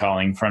the play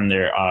calling from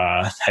their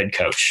head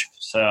coach.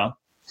 So,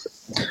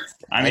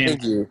 I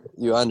think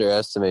you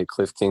underestimate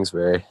Cliff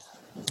Kingsbury.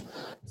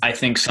 I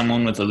think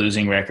someone with a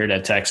losing record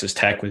at Texas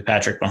Tech with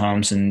Patrick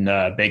Mahomes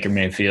and Baker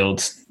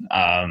Mayfield,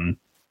 I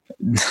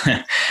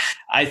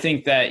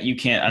think that you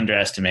can't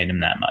underestimate him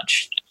that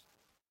much.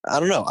 I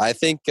don't know. I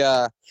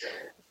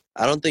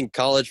don't think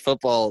college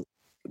football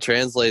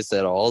translates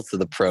at all to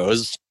the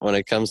pros when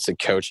it comes to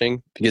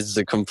coaching because it's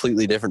a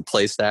completely different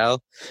play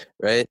style,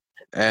 right?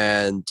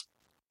 And,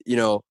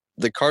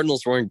 the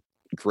Cardinals weren't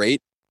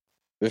great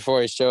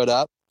before he showed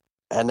up,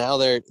 and now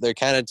they're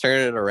kind of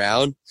turning it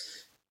around.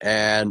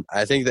 And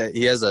I think that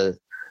he has a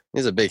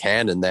big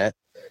hand in that.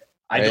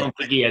 Right? I don't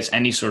think he has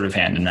any sort of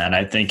hand in that.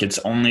 I think it's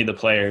only the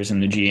players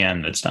and the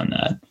GM that's done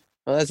that.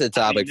 Well, that's a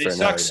topic for another day.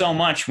 They sucked so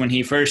much when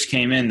he first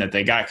came in that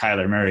they got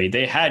Kyler Murray.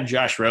 They had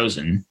Josh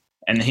Rosen,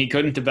 and he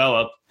couldn't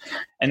develop,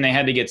 and they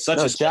had to get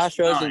Josh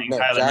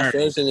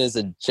Rosen is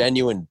a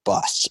genuine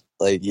bust.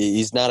 Like,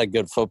 he's not a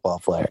good football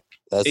player.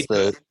 But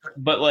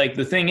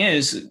the thing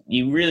is,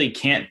 you really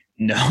can't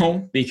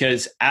know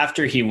because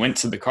after he went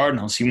to the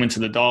Cardinals, he went to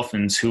the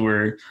Dolphins, who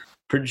were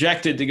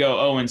projected to go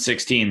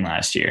 0-16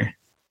 last year.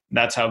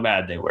 That's how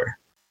bad they were.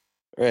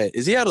 Right.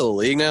 Is he out of the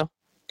league now?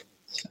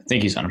 I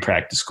think he's on a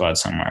practice squad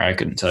somewhere. I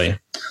couldn't tell you.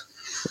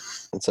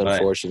 It's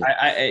unfortunate.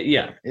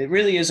 Yeah, it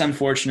really is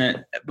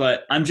unfortunate.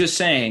 But I'm just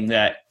saying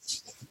that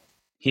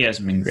he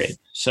hasn't been great.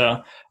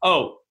 So,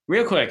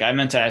 real quick, I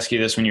meant to ask you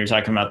this when you were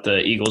talking about the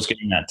Eagles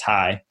getting that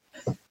tie.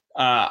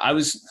 I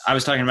was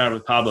talking about it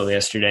with Pablo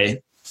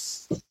yesterday.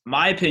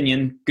 My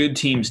opinion, good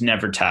teams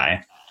never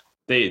tie.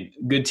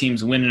 good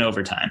teams win in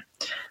overtime.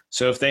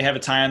 So if they have a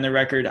tie on their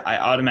record, I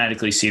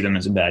automatically see them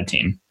as a bad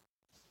team.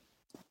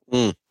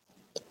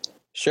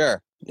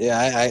 Sure.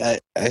 Yeah,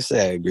 I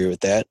say I agree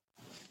with that.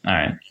 All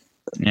right.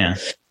 Yeah.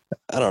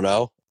 I don't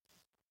know.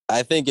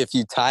 I think if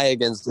you tie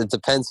against, it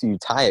depends who you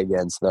tie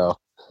against, though.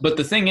 But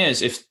the thing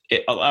is,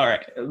 all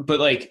right, but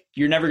like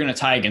you're never going to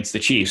tie against the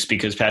Chiefs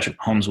because Patrick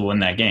Mahomes will win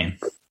that game.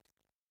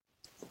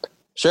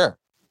 Sure.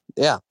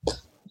 Yeah.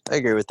 I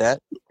agree with that.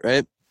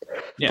 Right.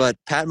 Yeah. But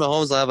Pat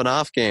Mahomes will have an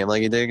off game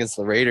like he did against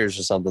the Raiders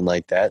or something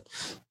like that.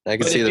 I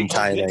can see them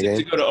tying that game.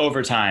 To go to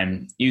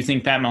overtime, you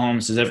think Pat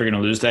Mahomes is ever going to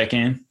lose that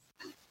game?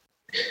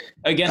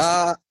 Against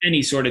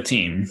any sort of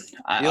team.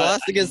 He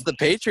lost against the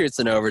Patriots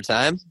in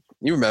overtime.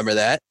 You remember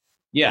that.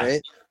 Yeah.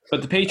 Right?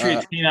 But the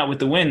Patriots came out with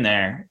the win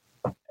there,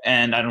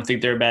 and I don't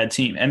think they're a bad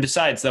team. And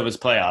besides, that was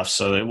playoffs,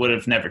 so it would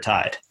have never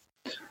tied.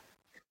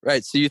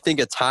 Right. So you think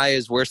a tie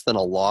is worse than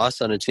a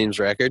loss on a team's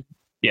record?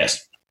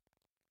 Yes.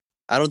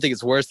 I don't think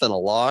it's worse than a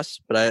loss,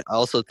 but I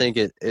also think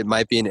it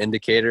might be an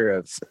indicator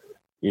of,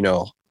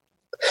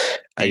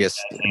 I guess,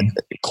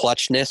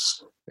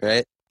 clutchness,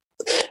 right?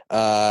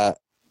 I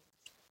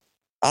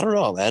don't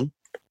know, man.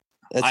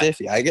 That's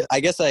iffy. I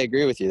guess I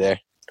agree with you there.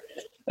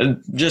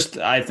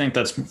 I think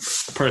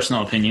that's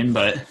personal opinion,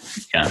 but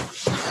yeah.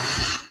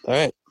 All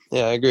right.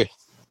 Yeah, I agree.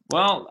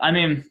 Well, I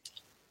mean,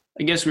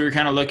 I guess we were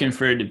kind of looking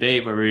for a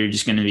debate where we were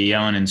just going to be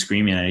yelling and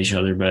screaming at each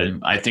other, but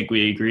I think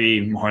we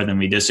agree more than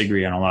we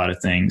disagree on a lot of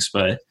things.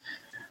 But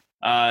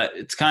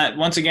it's kind of,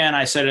 once again,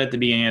 I said it at the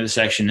beginning of the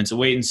section, it's a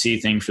wait and see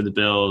thing for the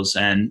Bills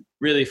and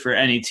really for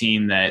any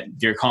team that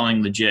you're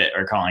calling legit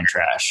or calling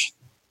trash.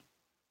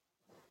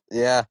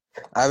 Yeah.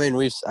 I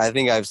mean, I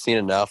think I've seen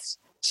enough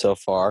so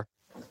far.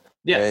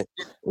 Yeah. Right?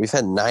 We've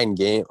had 10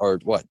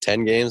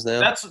 games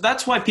now?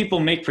 That's why people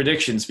make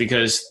predictions,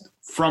 because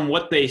from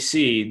what they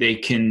see, they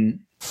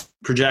can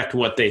project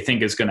what they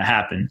think is going to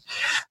happen.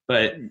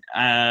 But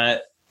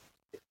I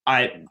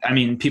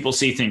mean, people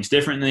see things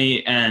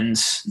differently, and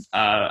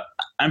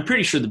I'm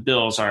pretty sure the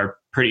Bills are a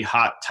pretty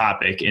hot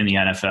topic in the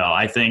NFL.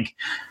 I think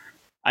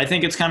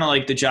it's kind of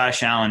like the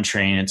Josh Allen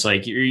train. It's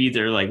like you're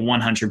either like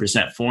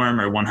 100% for him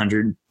or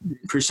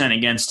 100%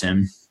 against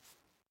him.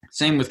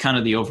 Same with kind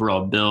of the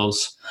overall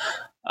Bills.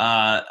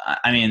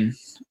 I mean,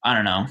 I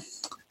don't know.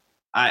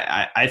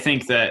 I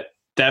think that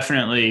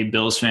definitely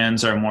Bills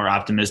fans are more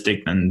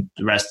optimistic than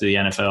the rest of the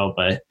NFL,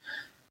 but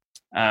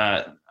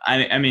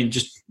I mean,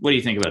 just what do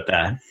you think about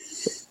that?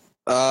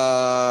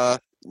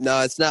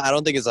 No, it's not. I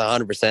don't think it's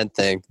 100%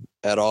 thing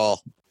at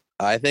all.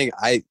 I think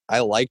I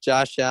like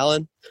Josh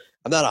Allen.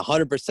 I'm not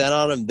 100%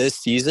 on him this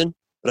season,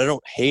 but I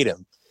don't hate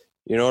him.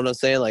 You know what I'm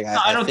saying? Like,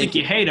 I don't think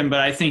you hate him, but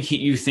I think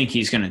you think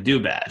he's going to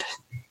do bad.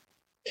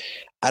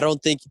 I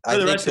don't think for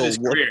the rest of his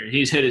career,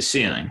 he's hit his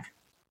ceiling.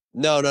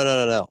 No.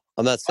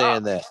 I'm not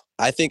saying that.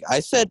 I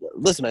said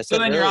so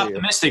then you're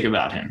optimistic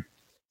about him.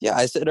 Yeah,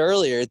 I said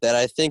earlier that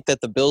I think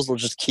that the Bills will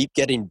just keep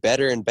getting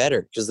better and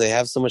better because they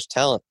have so much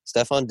talent.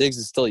 Stephon Diggs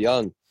is still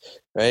young,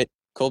 right?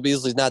 Cole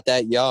Beasley's not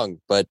that young,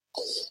 but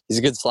he's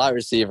a good slot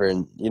receiver,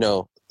 and,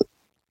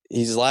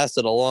 he's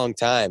lasted a long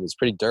time. He's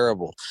pretty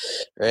durable,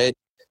 right?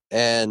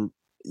 And,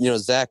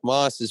 Zach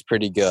Moss is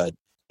pretty good.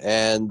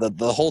 And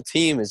the whole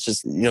team is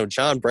just,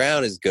 John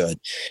Brown is good,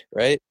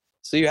 right?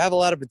 So you have a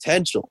lot of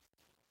potential,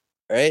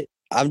 right?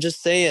 I'm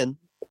just saying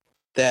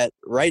that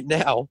right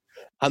now,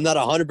 I'm not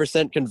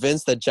 100%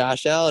 convinced that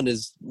Josh Allen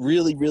is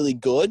really, really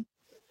good,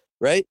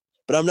 right?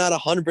 But I'm not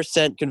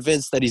 100%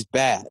 convinced that he's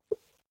bad,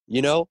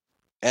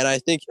 And I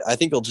think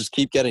he'll just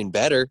keep getting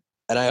better,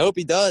 and I hope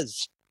he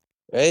does,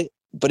 right?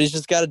 But he's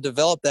just got to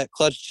develop that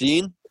clutch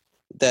gene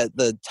that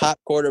the top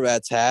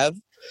quarterbacks have,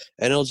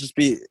 and it'll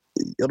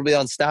be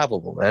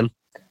unstoppable, man.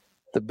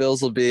 The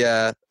Bills will be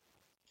a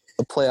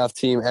playoff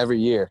team every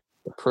year,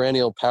 a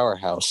perennial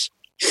powerhouse.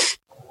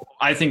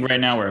 I think right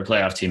now we're a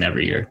playoff team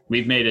every year.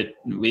 We made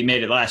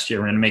it last year.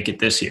 We're going to make it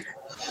this year.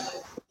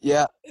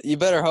 Yeah, you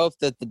better hope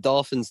that the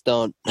Dolphins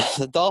don't.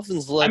 The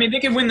Dolphins look. I mean, they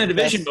can win the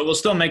division, but we'll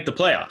still make the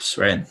playoffs,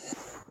 right?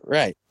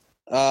 Right.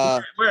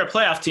 We're a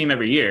playoff team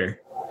every year.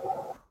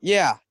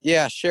 Yeah,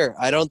 sure.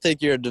 I don't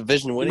think you're a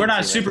division winning. We're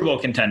not a Super Bowl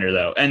contender,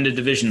 though, and a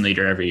division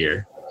leader every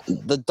year.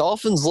 The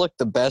Dolphins look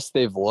the best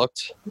they've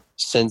looked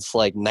since,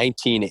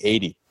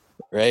 1980,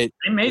 right?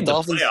 They made the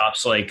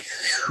playoffs,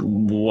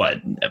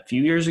 a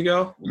few years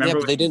ago? Remember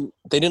but they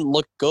didn't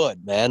look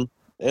good, man.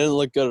 They didn't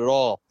look good at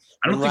all.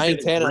 When Ryan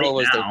Tannehill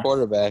was their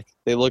quarterback,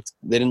 they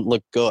didn't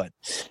look good,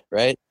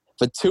 right?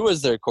 But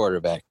Tua's their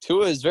quarterback.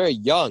 Tua is very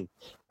young.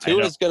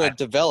 Tua's going to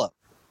develop.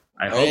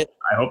 I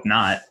hope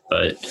not,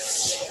 but...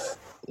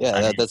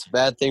 Yeah, that's a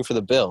bad thing for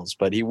the Bills,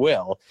 but he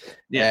will.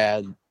 Yeah.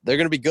 And they're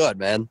going to be good,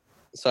 man.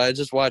 So I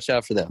just watch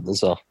out for them.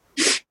 That's all.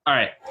 All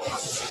right.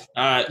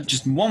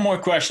 Just one more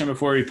question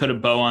before we put a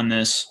bow on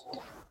this.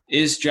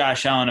 Is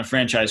Josh Allen a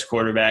franchise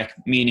quarterback?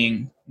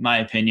 Meaning, my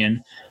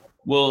opinion,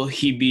 will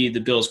he be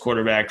the Bills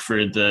quarterback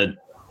for the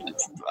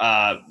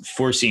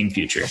foreseen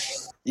future?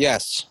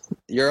 Yes.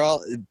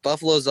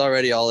 Buffalo's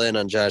already all in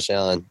on Josh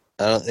Allen.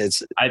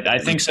 I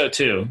think so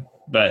too.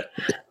 But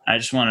I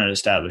just wanted to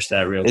establish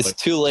that real quick. It's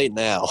too late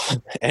now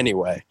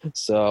anyway.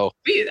 So,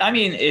 I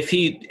mean,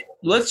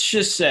 let's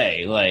just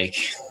say, like,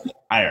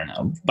 I don't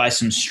know, by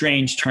some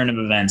strange turn of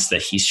events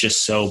that he's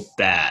just so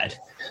bad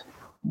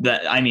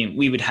that, I mean,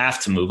 we would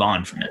have to move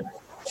on from it.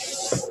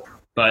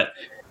 But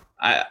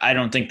I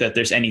don't think that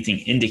there's anything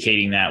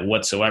indicating that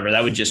whatsoever.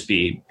 That would just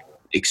be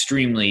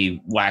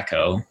extremely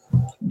wacko,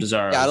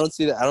 bizarre. yeah, I don't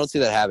see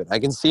that happen. I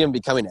can see him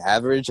becoming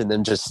average and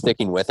then just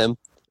sticking with him,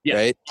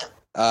 right?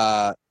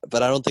 But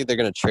I don't think they're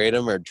going to trade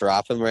him or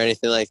drop him or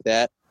anything like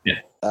that.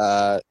 Yeah.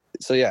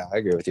 So, yeah, I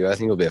agree with you. I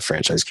think he'll be a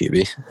franchise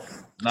QB.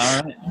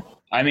 All right.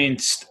 I mean,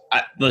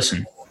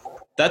 listen,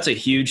 that's a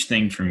huge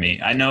thing for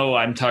me. I know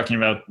I'm talking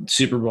about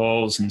Super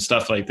Bowls and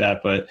stuff like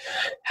that, but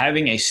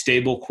having a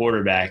stable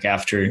quarterback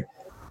after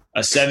a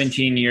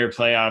 17-year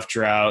playoff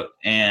drought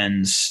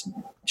and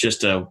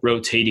just a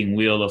rotating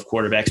wheel of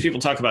quarterbacks. People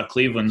talk about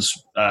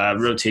Cleveland's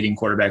rotating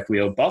quarterback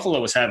wheel. Buffalo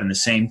was having the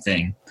same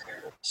thing.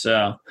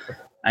 So,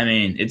 I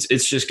mean,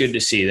 it's just good to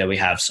see that we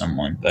have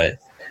someone. But,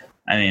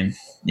 I mean,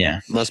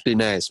 yeah. Must be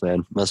nice,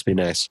 man. Must be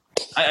nice.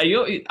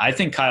 I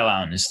think Kyle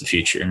Allen is the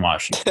future in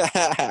Washington.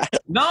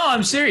 No,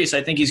 I'm serious.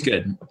 I think he's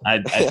good.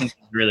 I think he's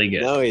really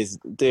good. No, he's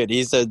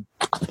a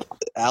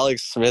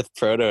Alex Smith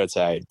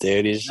prototype,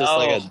 dude. He's just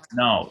I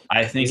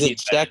think he's a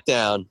check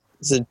down.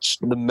 He's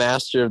the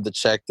master of the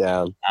check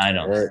down. I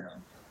don't know.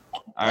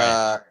 All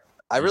right.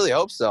 I really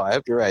hope so. I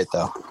hope you're right,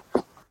 though.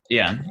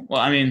 Yeah.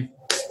 Well, I mean,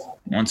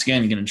 once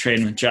again, you're going to trade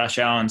him with Josh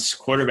Allen's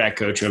quarterback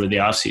coach over the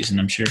offseason,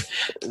 I'm sure.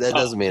 That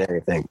doesn't mean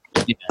anything.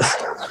 Yeah.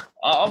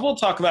 We'll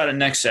talk about it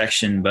next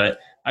section, but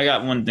I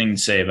got one thing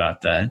to say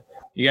about that.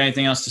 You got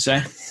anything else to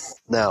say?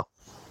 No.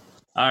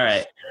 All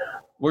right.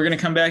 We're going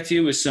to come back to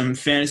you with some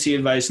fantasy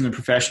advice from the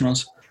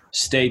professionals.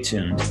 Stay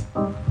tuned.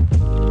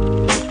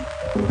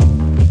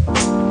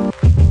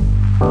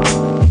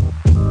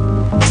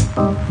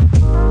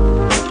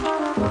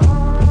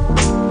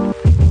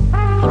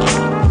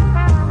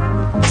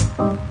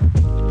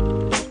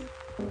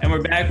 And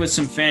we're back with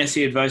some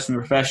fantasy advice from the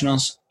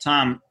professionals.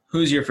 Tom,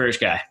 who's your first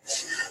guy?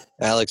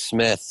 Alex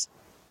Smith.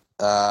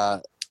 Who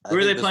are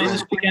they playing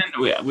this weekend?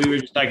 We were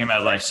just talking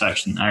about life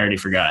section. I already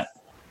forgot.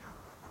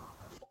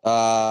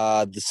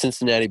 The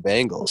Cincinnati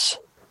Bengals.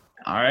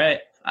 All right.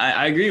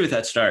 I agree with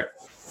that start.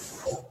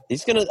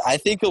 I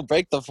think he'll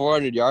break the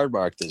 400-yard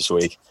mark this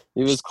week.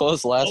 He was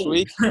close last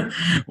week.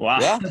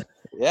 Wow.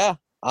 Yeah.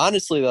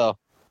 Honestly, though,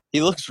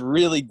 he looks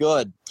really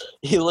good.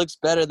 He looks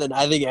better than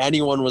I think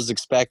anyone was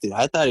expecting.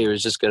 I thought he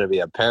was just going to be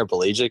a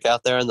paraplegic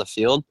out there in the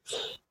field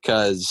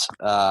because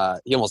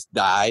he almost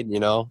died,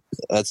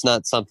 That's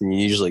not something you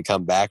usually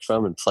come back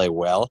from and play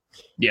well.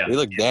 Yeah. He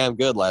looked damn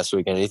good last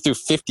weekend. He threw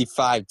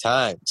 55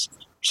 times,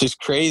 which is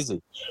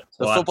crazy.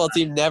 The football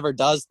team never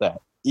does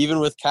that. Even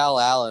with Kyle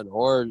Allen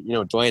or,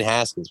 Dwayne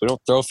Haskins, we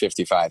don't throw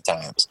 55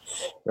 times,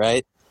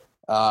 right?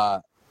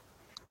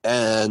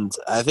 And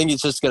I think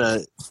it's just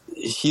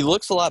he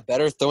looks a lot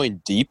better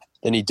throwing deep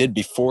than he did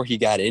before he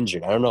got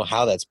injured. I don't know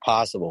how that's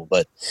possible,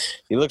 but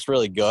he looks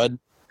really good.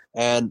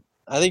 And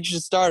I think you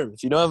should start him.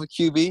 If you don't have a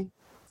QB,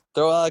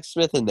 throw Alex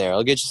Smith in there.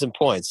 I'll get you some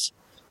points.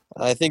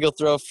 I think he'll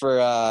throw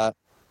for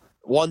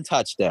 1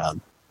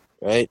 touchdown,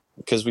 right?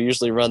 Because we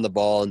usually run the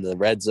ball in the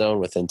red zone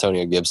with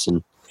Antonio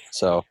Gibson.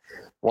 So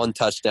 1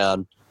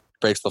 touchdown,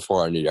 breaks the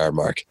 400-yard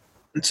mark.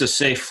 It's a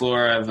safe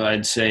floor of,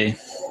 I'd say,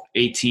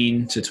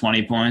 18 to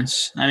 20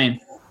 points. I mean,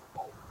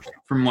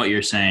 from what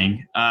you're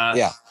saying.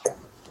 Yeah.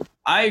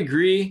 I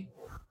agree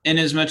in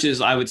as much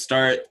as I would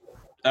start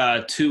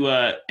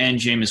Tua and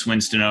Jameis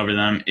Winston over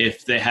them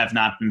if they have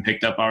not been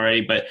picked up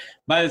already. But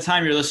by the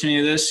time you're listening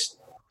to this,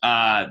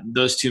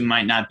 those two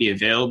might not be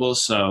available.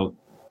 So,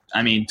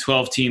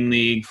 12-team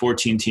league,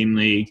 14-team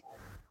league,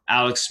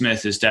 Alex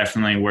Smith is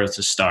definitely worth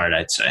a start,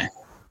 I'd say.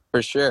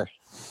 For sure.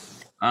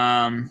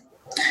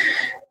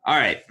 All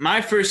right.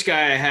 My first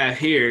guy I have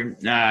here,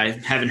 I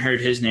haven't heard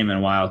his name in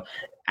a while,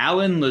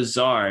 Allen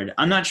Lazard.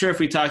 I'm not sure if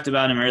we talked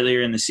about him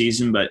earlier in the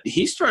season, but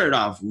he started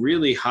off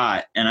really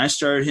hot, and I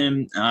started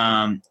him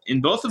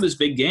in both of his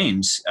big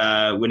games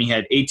when he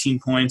had 18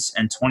 points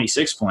and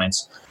 26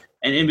 points.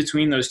 And in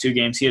between those two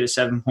games, he had a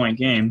 7-point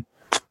game,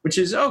 which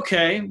is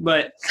okay,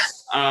 but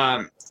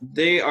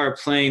they are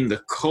playing the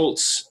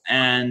Colts,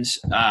 and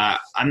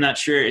I'm not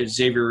sure if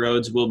Xavier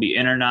Rhodes will be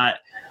in or not,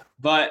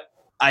 but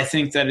I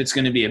think that it's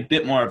going to be a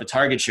bit more of a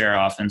target share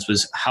offense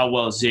with how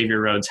well Xavier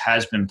Rhodes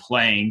has been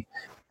playing.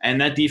 And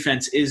that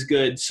defense is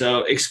good,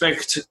 so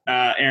expect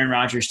Aaron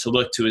Rodgers to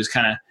look to his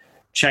kind of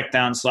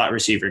check-down slot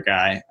receiver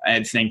guy.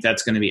 I think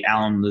that's going to be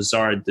Allen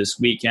Lazard this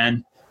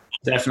weekend.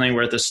 Definitely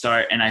worth a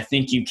start, and I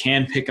think you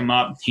can pick him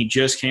up. He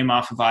just came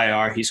off of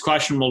IR. He's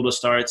questionable to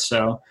start,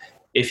 so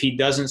if he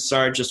doesn't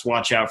start, just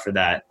watch out for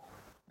that.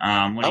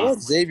 How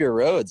about Xavier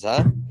Rhodes,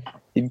 huh?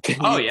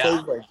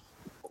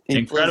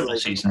 Incredible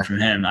season from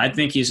him. I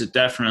think he's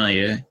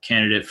definitely a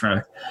candidate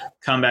for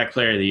comeback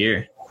player of the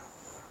year.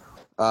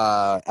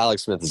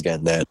 Alex Smith is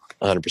getting that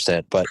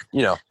 100%, but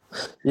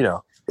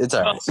it's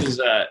all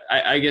right.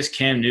 I guess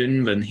Cam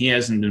Newton, but he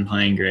hasn't been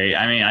playing great.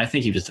 I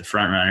think he was the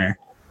front runner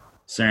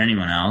Is there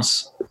anyone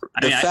else?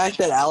 The fact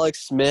that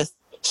Alex Smith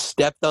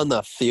stepped on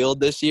the field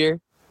this year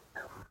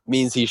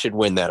means he should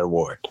win that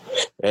award.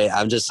 Right?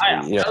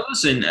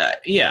 Listen,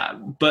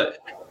 but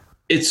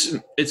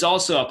it's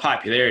also a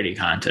popularity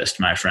contest,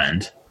 my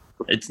friend.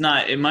 It's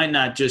not. It might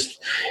not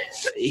just.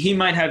 He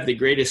might have the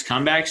greatest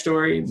comeback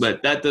story,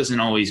 but that doesn't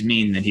always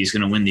mean that he's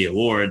going to win the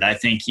award. I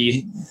think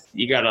you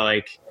got to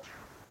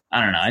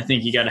I don't know. I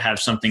think you got to have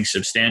something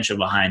substantial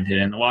behind it,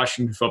 and the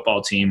Washington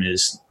football team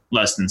is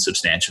less than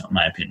substantial, in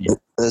my opinion.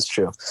 That's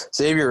true.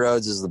 Xavier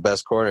Rhodes is the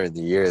best corner of the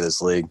year of this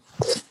league.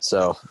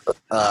 So,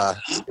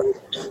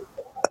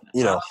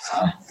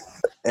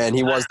 and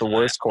he was the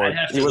worst corner.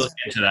 I have to look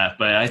into that,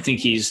 but I think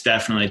he's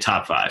definitely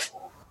top 5.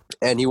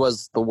 And he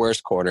was the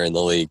worst corner in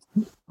the league,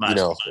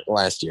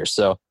 last year.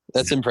 So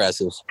that's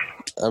impressive.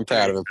 I'm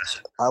proud of him.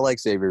 I like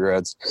Xavier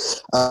Rhodes.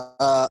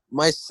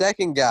 My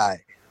second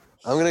guy,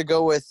 I'm going to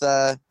go with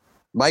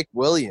Mike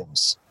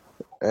Williams.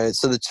 All right,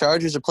 so the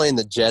Chargers are playing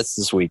the Jets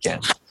this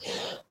weekend.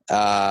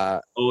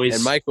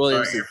 And Mike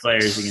Williams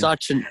is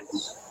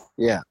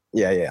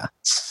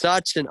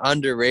such an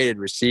underrated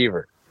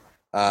receiver.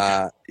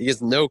 He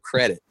gets no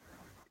credit.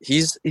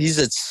 He's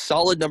a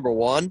solid number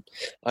 1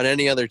 on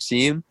any other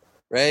team,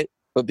 right?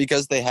 But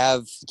because they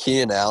have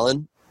Keenan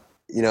Allen,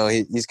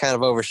 he's kind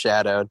of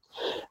overshadowed.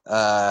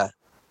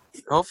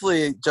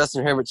 Hopefully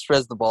Justin Herbert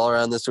spreads the ball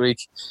around this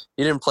week.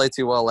 He didn't play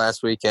too well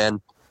last weekend,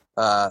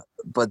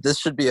 but this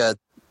should be a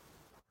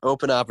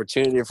open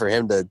opportunity for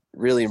him to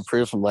really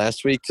improve from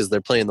last week because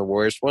they're playing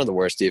one of the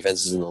worst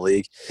defenses in the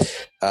league.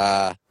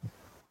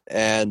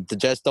 And the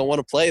Jets don't want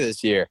to play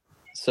this year.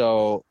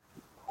 So,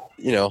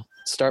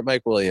 start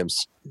Mike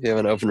Williams. You have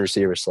an open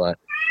receiver slot.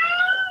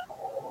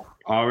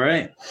 All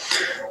right.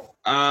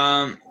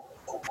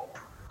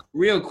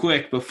 Real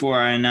quick before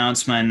I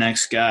announce my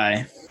next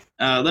guy,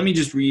 let me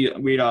just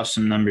read off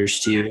some numbers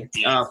to you.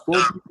 Full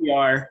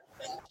PPR,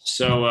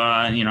 so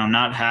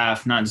not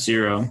half, not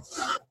 0.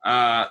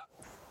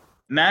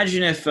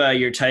 Imagine if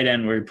your tight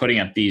end were putting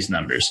up these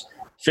numbers: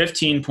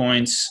 15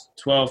 points,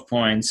 12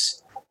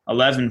 points,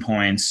 11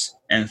 points,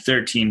 and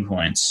 13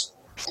 points.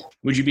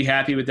 Would you be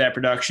happy with that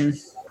production?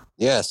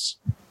 Yes.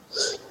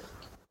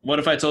 What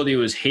if I told you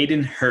it was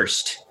Hayden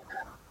Hurst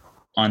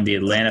on the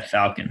Atlanta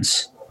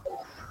Falcons?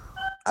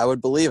 I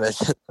would believe it.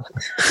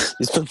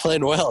 He's been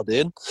playing well,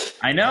 dude.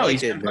 I know.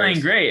 He's been playing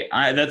great.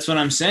 That's what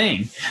I'm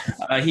saying.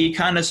 He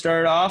kind of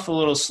started off a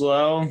little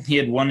slow. He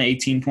had one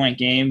 18-point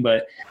game,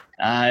 but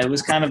it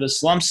was kind of a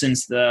slump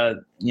since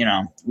the,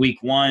 week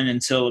 1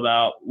 until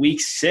about week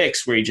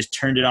 6 where he just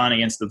turned it on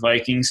against the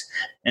Vikings.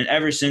 And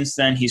ever since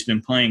then, he's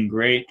been playing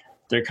great.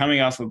 They're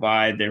coming off a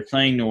bye. They're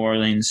playing New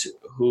Orleans,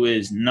 who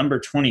is number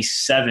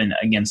 27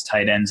 against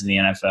tight ends in the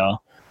NFL.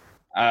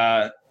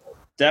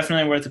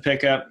 Definitely worth a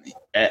pickup.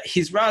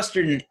 He's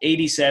rostered in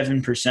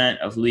 87%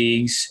 of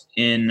leagues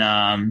in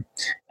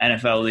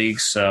NFL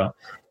leagues, so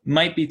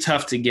might be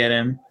tough to get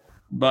him.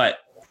 But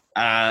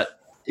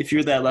if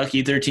you're that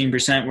lucky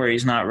 13% where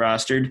he's not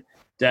rostered,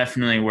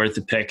 definitely worth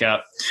a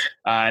pickup.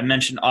 I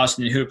mentioned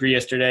Austin Hooper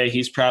yesterday.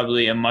 He's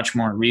probably a much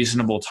more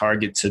reasonable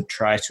target to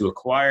try to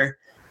acquire.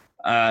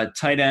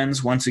 Tight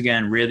ends, once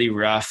again, really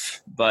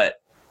rough,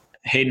 but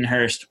Hayden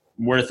Hurst,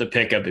 worth a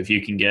pickup if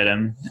you can get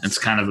him. It's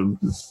kind of a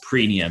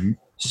premium.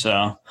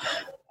 So,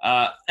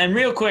 and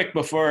real quick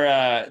before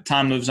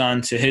Tom moves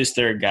on to his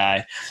third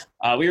guy,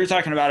 we were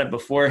talking about it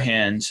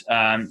beforehand.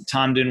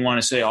 Tom didn't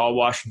want to say all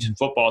Washington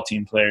football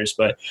team players,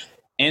 but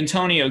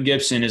Antonio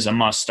Gibson is a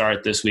must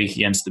start this week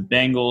against the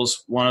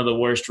Bengals, one of the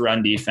worst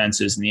run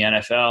defenses in the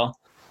NFL.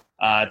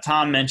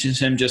 Tom mentions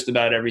him just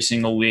about every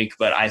single week,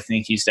 but I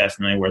think he's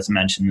definitely worth a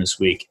mention this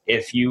week.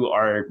 If you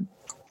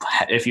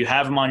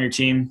have him on your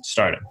team,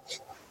 start him.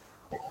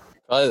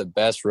 Probably the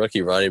best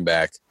rookie running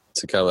back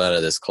to come out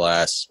of this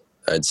class,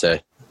 I'd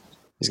say.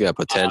 He's got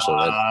potential.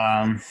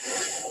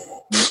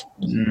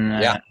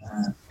 Yeah.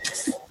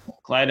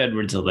 Clyde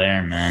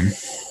Edwards-Helaire, man.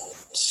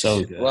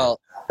 So good. Well,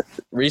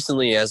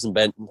 recently he hasn't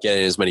been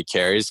getting as many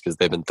carries because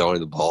they've been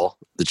throwing the ball.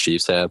 The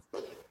Chiefs have.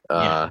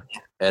 And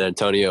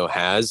Antonio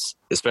has,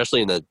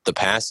 especially in the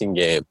passing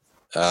game.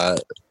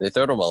 They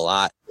throw to him a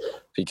lot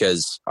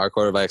because our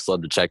quarterbacks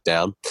love to check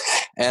down.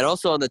 And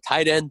also on the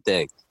tight end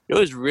thing, it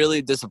was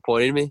really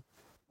disappointing me.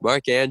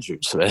 Mark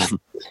Andrews, man.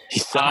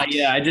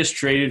 I just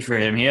traded for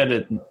him. He had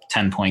a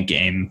 10-point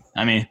game.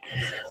 I mean,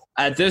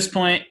 at this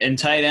point in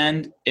tight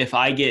end, if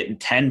I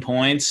get 10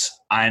 points,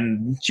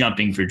 I'm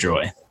jumping for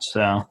joy.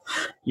 So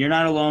you're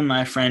not alone,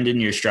 my friend, in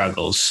your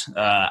struggles.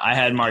 I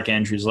had Mark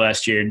Andrews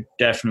last year.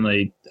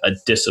 Definitely a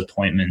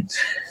disappointment.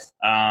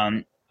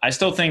 I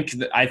think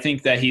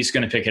that he's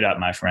going to pick it up,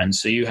 my friend.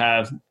 So you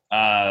have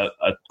a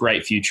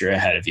bright future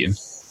ahead of you.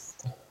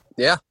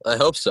 Yeah, I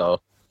hope so.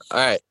 All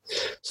right.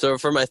 So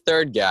for my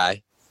third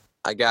guy,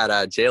 I got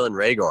Jalen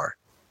Reagor.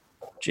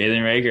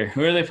 Jalen Reagor.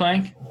 Who are they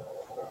playing?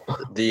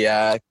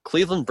 The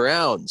Cleveland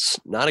Browns.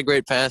 Not a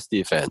great pass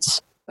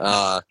defense.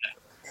 They're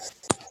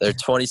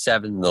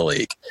 27th in the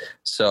league.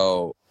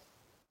 So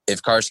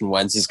if Carson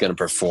Wentz is going to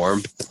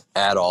perform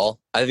at all,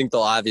 I think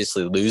they'll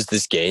obviously lose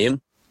this game.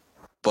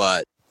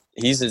 But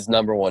he's his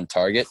number one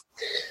target.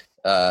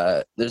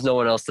 There's no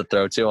one else to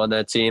throw to on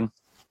that team.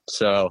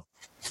 So,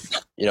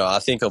 I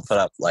think he'll put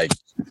up like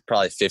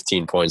probably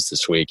 15 points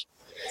this week.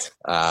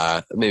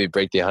 Maybe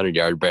break the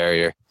 100-yard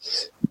barrier.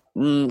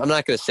 I'm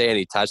not going to say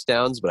any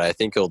touchdowns, but I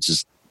think he'll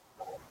just,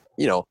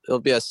 he'll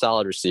be a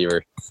solid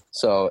receiver.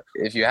 So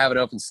if you have an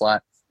open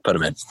slot, put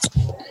him in.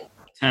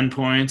 10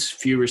 points,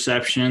 few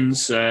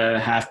receptions,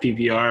 half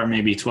PPR,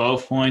 maybe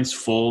 12 points,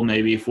 full,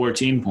 maybe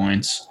 14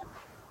 points.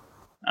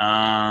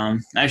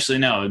 Actually,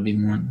 no, it would be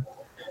more.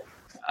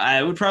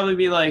 It would probably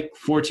be like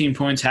 14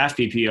 points, half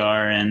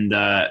PPR, and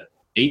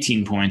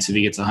 18 points if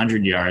he gets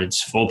 100 yards,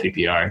 full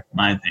PPR,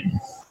 my opinion.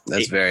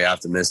 That's very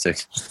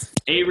optimistic.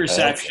 8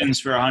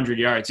 receptions for 100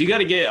 yards. You got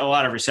to get a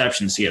lot of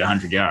receptions to get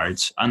 100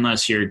 yards,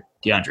 unless you're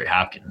DeAndre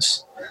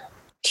Hopkins.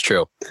 It's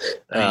true.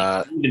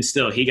 Even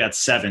still, he got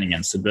 7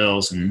 against the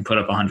Bills and put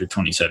up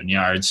 127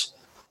 yards.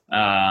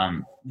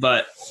 I'd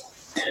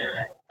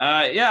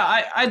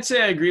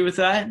say I agree with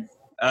that.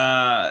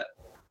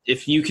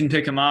 If you can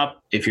pick him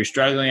up, if you're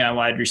struggling at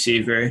wide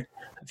receiver,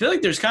 I feel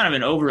like there's kind of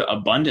an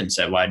overabundance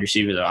at wide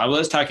receiver, though. I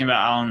was talking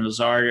about Allen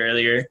Lazard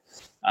earlier,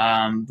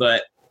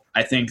 but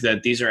I think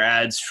that these are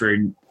ads for,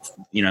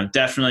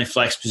 definitely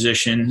flex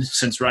position.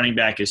 Since running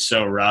back is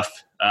so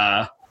rough,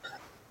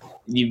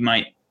 you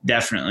might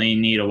definitely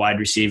need a wide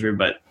receiver,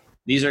 but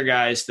these are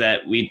guys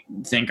that we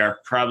think are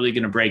probably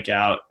going to break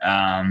out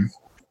and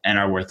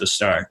are worth a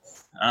start.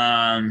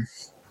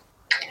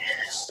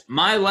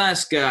 My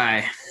last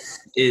guy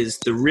is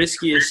the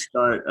riskiest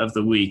start of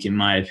the week, in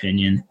my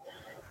opinion,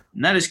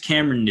 and that is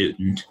Cameron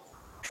Newton.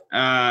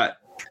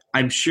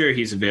 I'm sure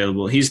he's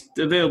available. He's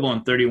available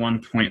in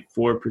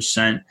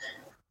 31.4%.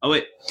 Oh,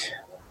 wait.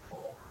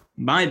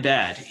 My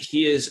bad.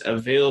 He is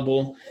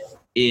available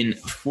in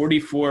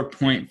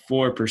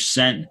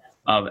 44.4%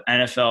 of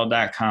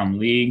NFL.com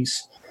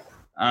leagues.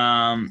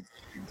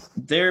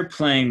 They're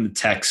playing the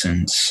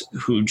Texans,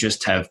 who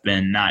just have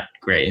been not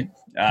great.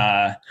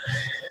 I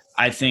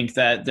think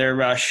that their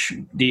rush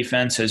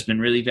defense has been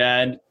really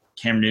bad.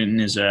 Cam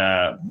Newton is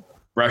a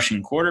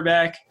rushing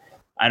quarterback.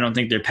 I don't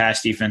think their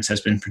pass defense has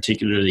been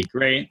particularly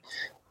great.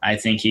 I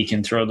think he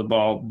can throw the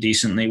ball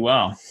decently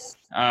well.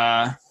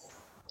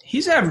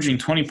 He's averaging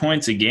 20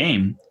 points a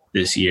game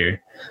this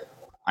year.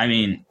 I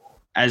mean,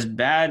 as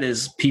bad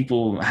as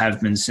people have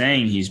been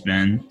saying he's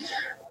been,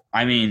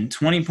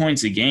 20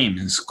 points a game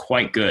is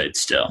quite good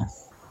still.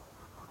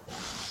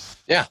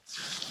 Yeah.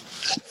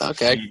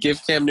 Okay, give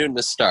Cam Newton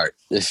a start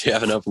if you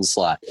have an open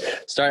slot.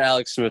 Start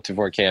Alex Smith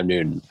before Cam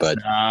Newton, but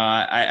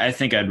I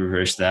think I'd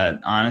reverse that,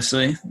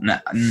 honestly.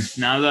 Now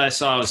that I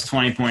saw it was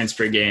 20 points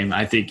per game,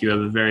 I think you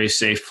have a very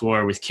safe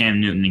floor with Cam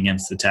Newton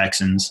against the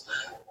Texans.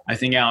 I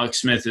think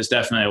Alex Smith is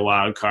definitely a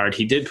wild card.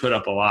 He did put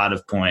up a lot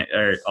of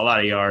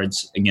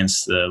yards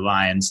against the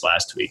Lions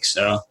last week.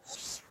 So,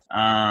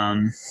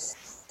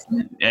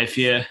 if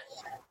you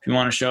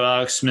want to show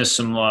Alex Smith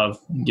some love,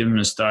 give him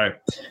a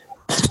start.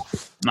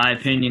 My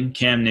opinion,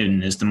 Cam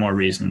Newton is the more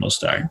reasonable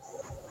start.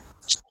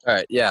 All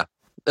right, yeah,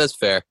 that's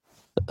fair.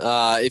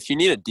 If you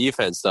need a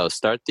defense, though,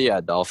 start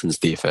the Dolphins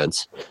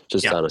defense,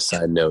 just on a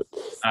side note.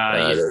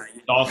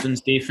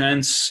 Dolphins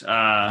defense.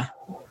 I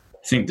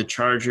think the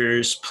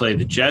Chargers play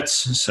the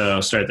Jets,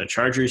 so start the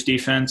Chargers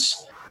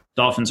defense.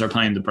 Dolphins are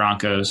playing the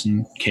Broncos,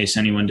 in case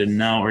anyone didn't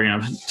know. We're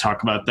going to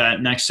talk about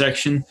that next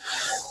section.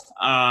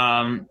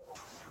 Got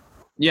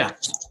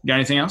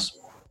anything else?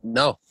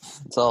 No,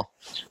 that's all.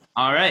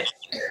 All right.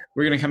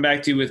 We're going to come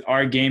back to you with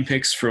our game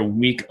picks for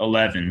Week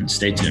 11.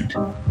 Stay tuned.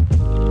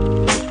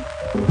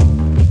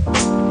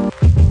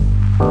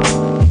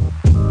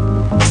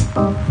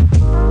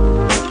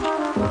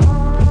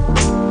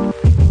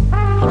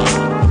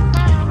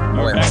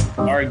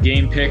 Our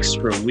game picks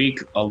for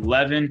Week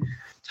 11.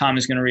 Tom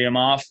is going to read them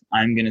off.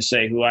 I'm going to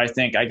say who I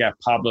think. I got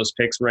Pablo's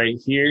picks right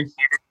here.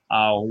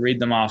 I'll read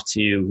them off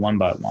to you one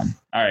by one.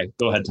 All right.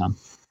 Go ahead, Tom.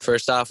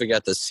 First off, we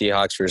got the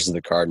Seahawks versus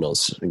the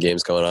Cardinals. The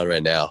game's going on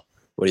right now.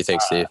 What do you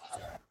think, Steve?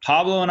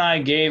 Pablo and I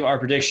gave our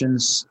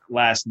predictions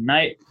last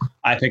night.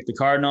 I picked the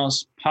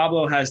Cardinals.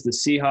 Pablo has the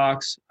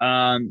Seahawks.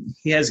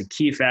 He has a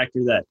key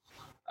factor that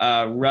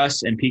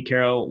Russ and Pete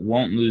Carroll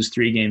won't lose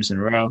 3 games in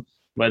a row.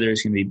 Whether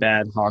it's going to be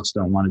bad, Hawks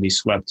don't want to be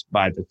swept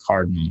by the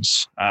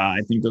Cardinals.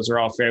 I think those are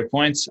all fair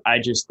points. I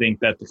just think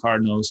that the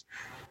Cardinals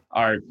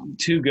are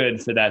too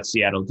good for that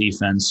Seattle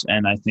defense,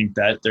 and I think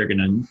that they're going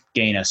to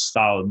gain a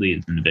solid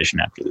lead in the division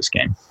after this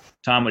game.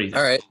 Tom, what do you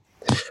think? All right.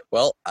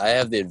 Well, I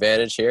have the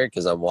advantage here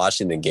because I'm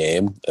watching the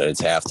game and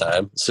it's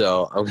halftime.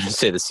 So I'm going to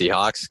say the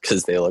Seahawks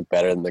because they look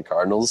better than the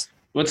Cardinals.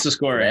 What's the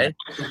score, Ed?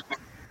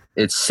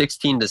 It's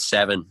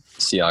 16-7.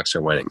 Seahawks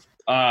are winning.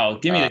 Oh,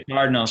 give me the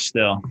Cardinals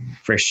still,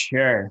 for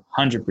sure,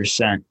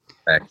 100%.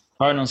 Okay.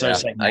 Cardinals are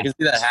second. I can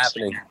see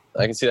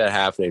that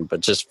happening.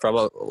 But just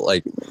from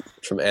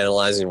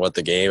analyzing what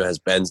the game has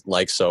been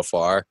like so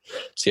far,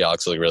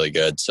 Seahawks look really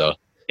good. So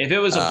if it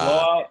was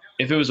a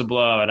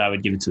blowout, I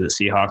would give it to the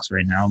Seahawks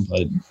right now.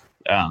 But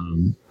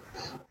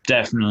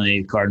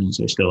definitely, Cardinals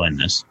are still in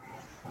this.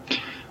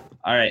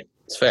 All right,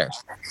 it's fair.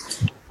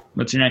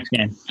 What's your next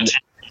game?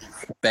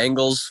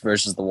 Bengals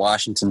versus the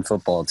Washington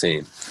football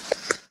team.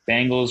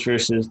 Bengals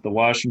versus the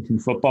Washington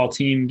football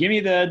team. Give me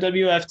the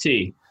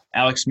WFT.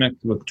 Alex Smith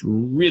looked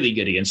really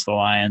good against the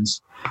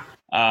Lions.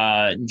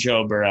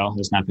 Joe Burrow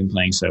has not been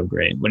playing so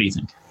great. What do you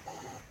think?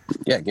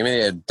 Yeah, give me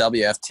a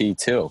WFT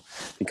too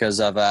because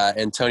of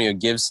Antonio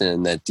Gibson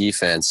and that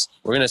defense.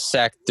 We're going to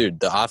sack – dude,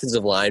 the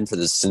offensive line for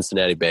the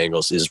Cincinnati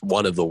Bengals is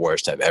one of the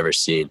worst I've ever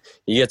seen.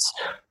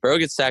 Burrow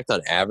gets sacked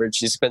on average.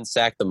 He's been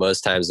sacked the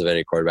most times of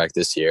any quarterback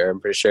this year, I'm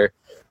pretty sure.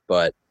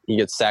 But he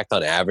gets sacked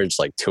on average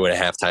like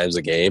 2.5 times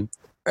a game,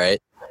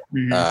 right?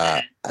 Mm-hmm.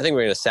 I think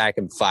we're going to sack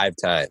him 5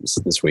 times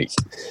this week.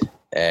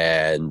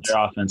 And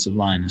their offensive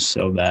line is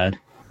so bad.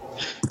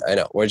 I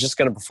know. We're just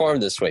going to perform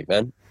this week,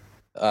 man.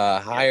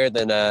 Higher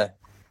than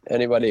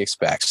anybody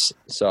expects.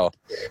 So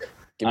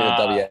give me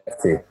the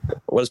WFT.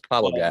 What does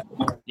Pablo got?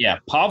 Yeah,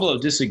 Pablo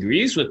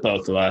disagrees with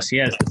both of us. He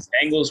has the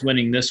Bengals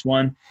winning this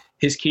one.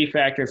 His key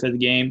factor for the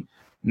game,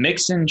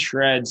 Mixon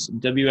shreds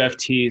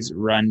WFT's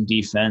run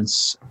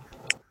defense.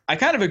 I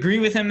kind of agree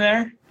with him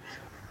there.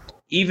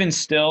 Even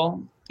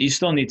still, you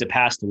still need to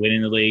pass to win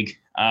in the league.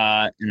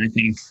 And I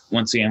think,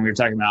 once again, we were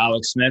talking about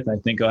Alex Smith. I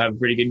think he'll have a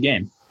pretty good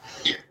game.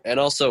 And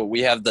also,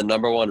 we have the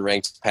number 1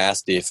 ranked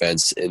pass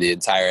defense in the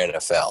entire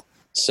NFL.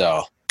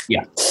 So,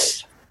 yeah,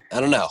 I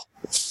don't know.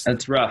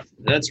 That's rough.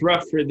 That's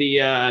rough for the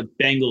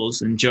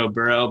Bengals and Joe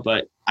Burrow,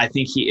 but I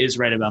think he is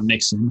right about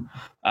Mixon.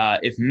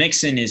 If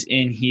Mixon is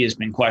in, he has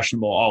been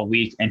questionable all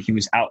week, and he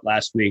was out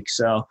last week.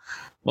 So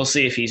we'll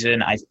see if he's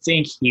in. I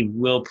think he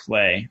will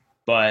play,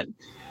 but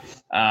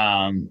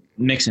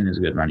Mixon is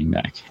a good running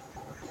back.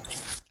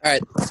 All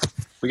right.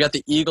 We got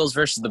the Eagles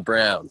versus the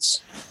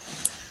Browns.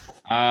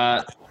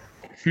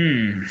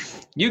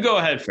 You go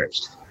ahead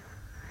first.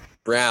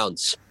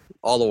 Browns,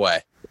 all the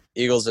way.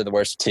 Eagles are the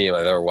worst team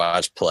I've ever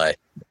watched play.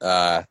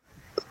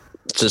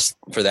 Just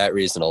for that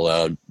reason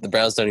alone. The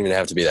Browns don't even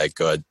have to be that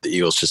good. The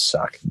Eagles just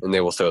suck, and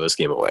they will throw this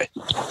game away.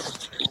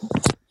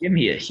 Give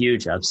me a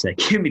huge upset.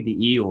 Give me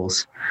the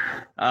Eagles.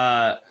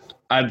 I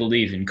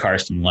believe in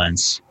Carson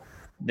Wentz.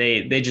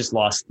 They just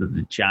lost to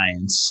the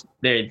Giants.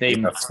 They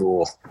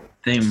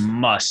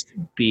must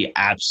be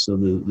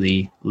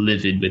absolutely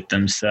livid with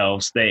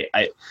themselves.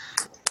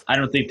 I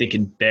don't think they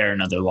can bear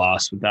another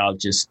loss without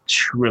just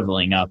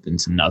shriveling up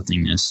into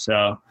nothingness.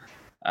 So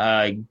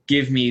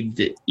give me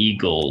the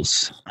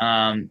Eagles.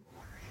 I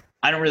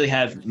don't really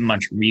have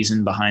much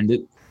reason behind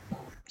it.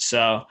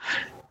 So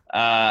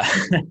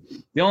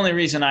the only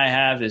reason I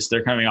have is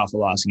they're coming off a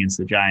loss against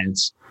the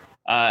Giants.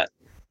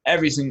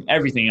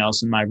 Everything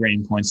else in my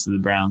brain points to the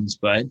Browns,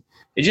 but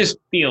it just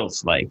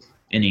feels like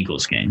an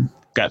Eagles game.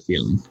 Gut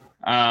feeling.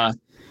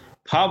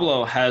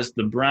 Pablo has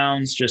the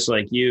Browns just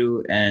like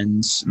you,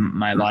 and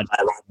my logic.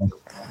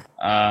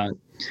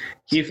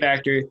 Key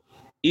factor,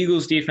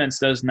 Eagles defense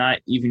does not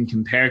even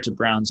compare to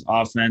Browns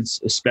offense,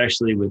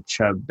 especially with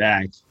Chubb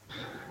back.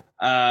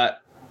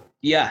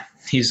 Yeah,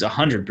 he's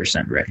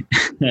 100%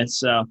 right.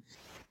 So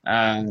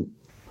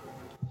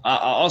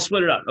I'll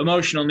split it up.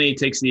 Emotional me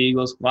takes the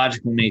Eagles.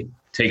 Logical me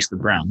takes the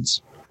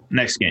Browns.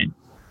 Next game.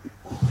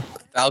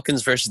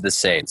 Falcons versus the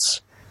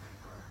Saints.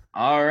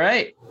 All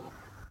right.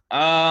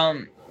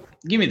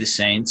 Give me the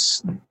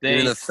Saints. Give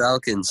me the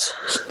Falcons.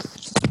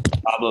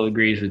 Pablo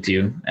agrees with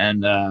you,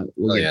 and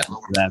we'll get to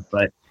that.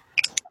 But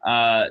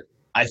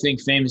I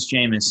think Famous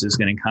Jameis is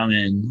going to come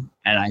in,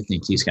 and I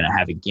think he's going to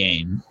have a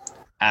game,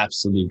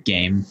 absolute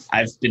game.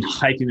 I've been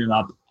hiking him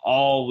up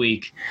all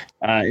week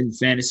in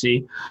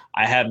fantasy.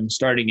 I have him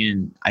starting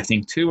in, I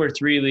think, 2 or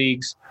 3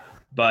 leagues.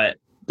 But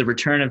the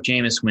return of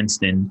Jameis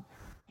Winston,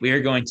 we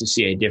are going to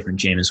see a different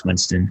Jameis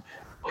Winston,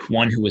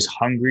 one who is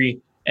hungry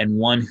and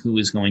one who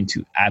is going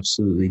to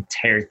absolutely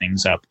tear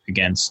things up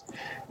against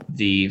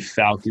the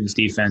Falcons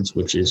defense,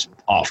 which is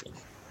awful.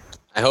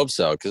 I hope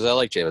so, because I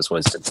like Jameis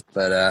Winston.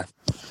 But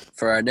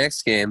for our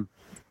next game,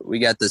 we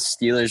got the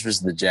Steelers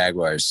versus the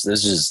Jaguars.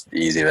 This is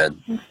easy,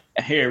 man.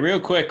 Here, real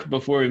quick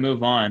before we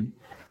move on,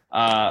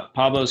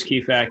 Pablo's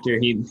key factor,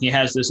 he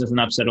has this as an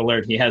upset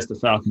alert. He has the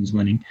Falcons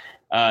winning.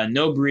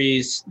 No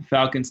Breeze.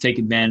 Falcons take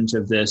advantage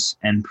of this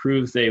and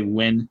prove they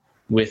win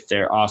with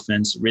their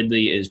offense.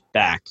 Ridley is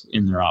back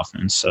in their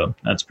offense, so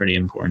that's pretty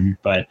important.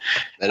 But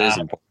that is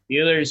important.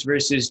 Steelers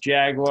versus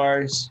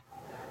Jaguars.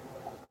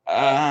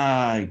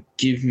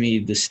 Give me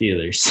the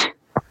Steelers.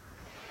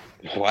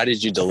 Why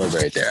did you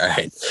deliberate there? All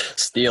right,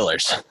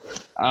 Steelers.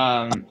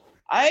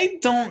 I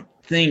don't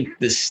think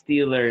the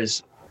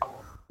Steelers.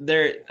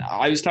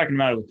 I was talking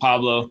about it with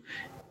Pablo.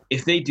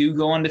 If they do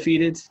go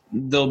undefeated,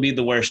 they'll be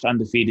the worst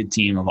undefeated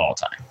team of all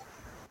time.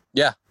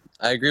 Yeah,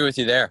 I agree with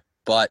you there,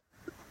 but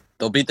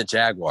they'll beat the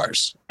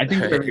Jaguars. I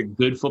think they're a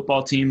good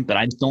football team, but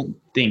I don't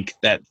think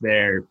that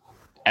they're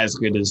as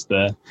good as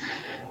the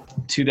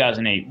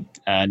 2008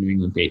 New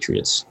England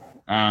Patriots.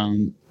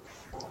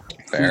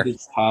 Fair. Who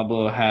does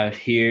Pablo have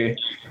here?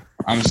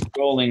 I'm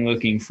scrolling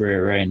looking for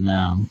it right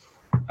now.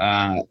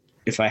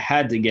 If I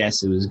had to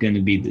guess, it was going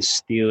to be the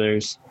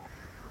Steelers.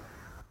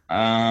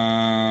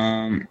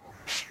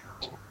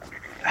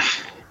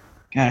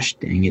 Gosh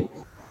dang it.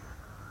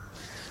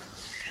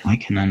 Why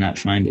can I not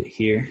find it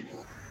here?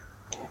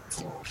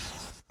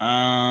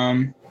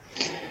 I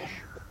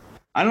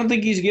don't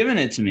think he's given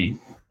it to me.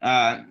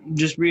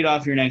 Just read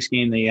off your next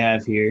game that you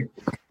have here,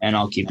 and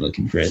I'll keep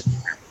looking for it.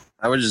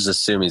 I would just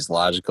assume he's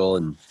logical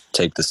and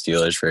take the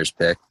Steelers for his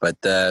pick, but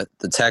the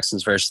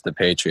Texans versus the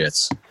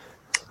Patriots.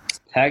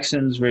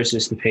 Texans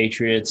versus the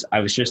Patriots. I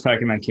was just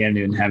talking about Cam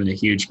Newton having a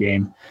huge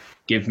game.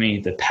 Give me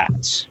the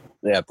Pats.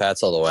 Yeah,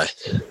 Pats all the way.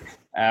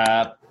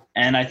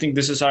 And I think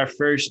this is our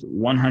first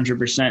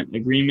 100%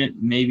 agreement.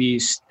 Maybe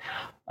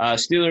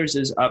Steelers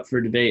is up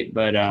for debate,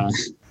 but I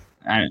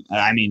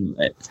mean,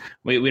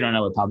 we don't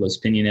know what Pablo's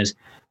opinion is.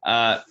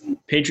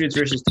 Patriots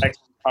versus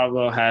Texans.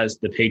 Pablo has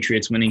the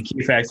Patriots winning.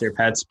 Key factor,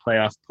 Pats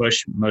playoff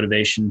push,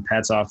 motivation.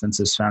 Pats offense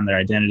has found their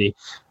identity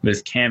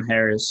with Cam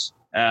Harris,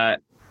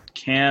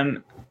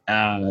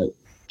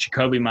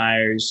 Jacoby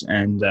Myers,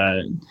 and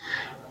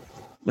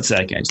what's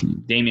that guy's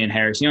name? Damian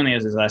Harris. He only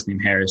has his last name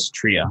Harris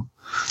trio.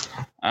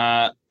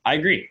 I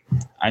agree.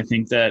 I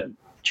think that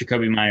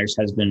Jacoby Myers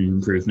has been an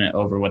improvement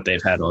over what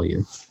they've had all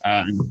year.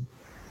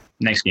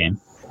 Next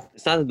game.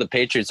 It's not that the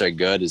Patriots are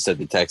good, it's that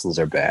the Texans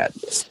are bad.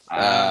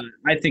 I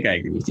think I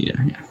agree with you.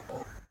 Yeah.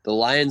 The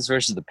Lions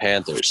versus the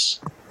Panthers.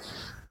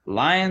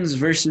 Lions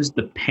versus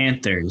the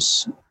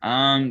Panthers.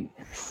 I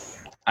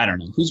don't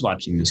know. Who's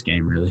watching this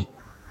game, really?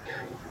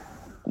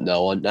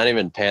 No one, not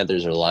even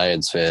Panthers or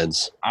Lions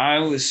fans. I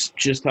was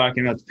just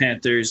talking about the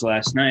Panthers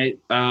last night.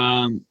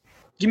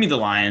 Give me the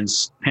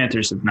Lions.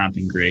 Panthers have not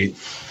been great.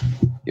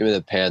 Give me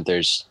the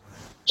Panthers.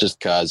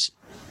 Just cause.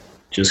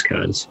 Just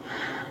cause.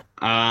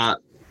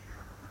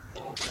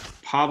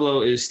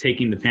 Pablo is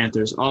taking the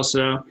Panthers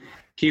also.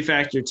 Key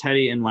factor,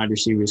 Teddy and wide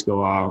receivers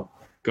go off,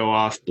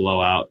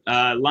 blowout.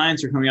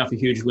 Lions are coming off a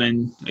huge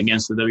win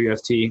against the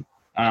WFT.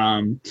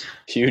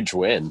 Huge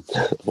win.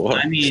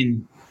 I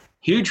mean,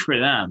 huge for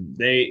them.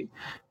 They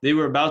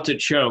were about to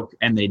choke,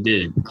 and they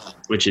did,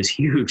 which is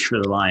huge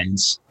for the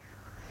Lions.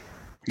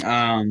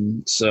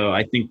 So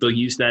I think they'll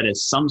use that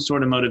as some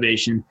sort of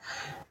motivation.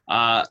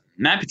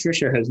 Matt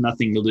Patricia has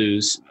nothing to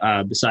lose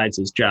besides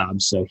his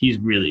job, so he's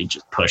really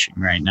just pushing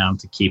right now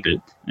to keep it.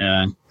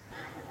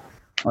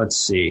 Let's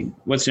see.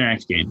 What's their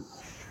next game?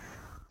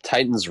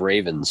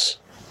 Titans-Ravens.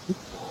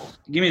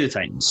 Give me the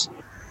Titans.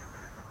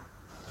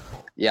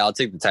 Yeah, I'll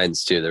take the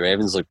Titans too. The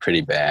Ravens look pretty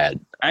bad.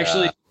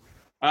 Actually,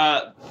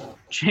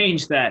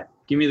 change that.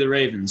 Give me the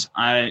Ravens.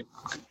 I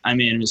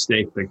made a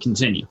mistake, but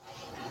continue.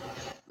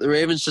 The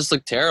Ravens just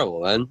look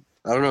terrible, man.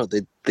 I don't know.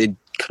 They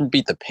couldn't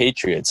beat the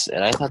Patriots,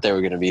 and I thought they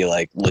were going to be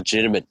like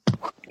legitimate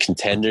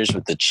contenders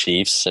with the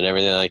Chiefs and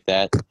everything like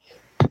that.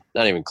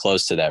 Not even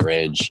close to that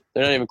range.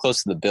 They're not even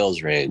close to the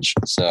Bills' range.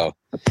 So,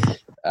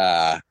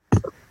 that's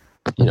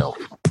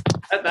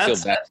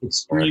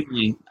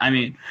extremely. I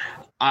mean,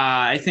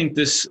 I think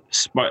this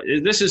is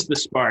the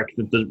spark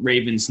that the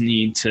Ravens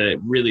need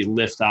to really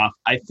lift off.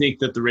 I think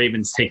that the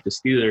Ravens take the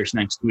Steelers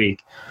next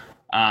week.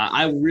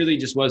 I really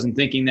just wasn't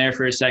thinking there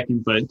for a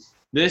second, but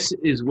this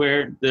is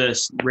where the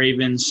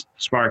Ravens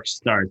spark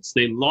starts.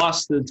 They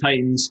lost to the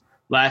Titans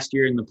last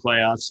year in the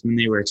playoffs when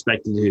they were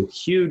expected to do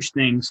huge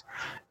things,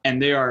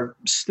 and they are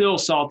still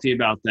salty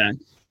about that.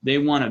 They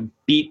want to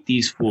beat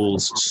these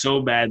fools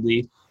so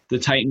badly. The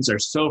Titans are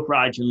so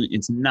fraudulent,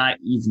 it's not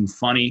even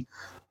funny.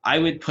 I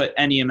would put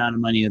any amount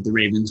of money that the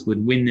Ravens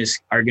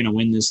are going to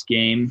win this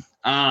game.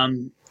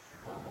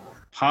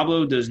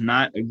 Pablo does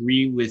not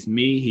agree with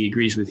me. He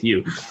agrees with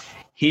you.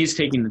 He's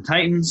taking the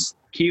Titans.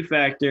 Key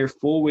factor,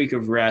 full week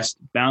of rest,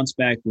 bounce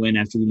back win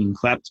after getting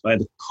clapped by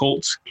the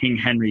Colts. King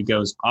Henry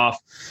goes off.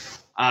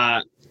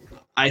 I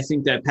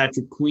think that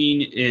Patrick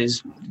Queen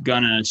is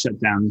going to shut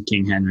down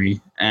King Henry,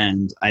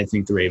 and I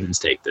think the Ravens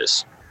take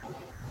this.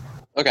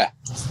 Okay.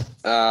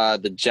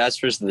 The Jets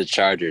versus the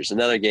Chargers,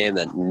 another game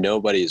that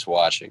nobody's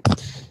watching.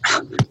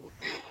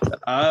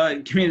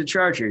 Give me the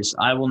Chargers.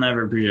 I will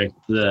never predict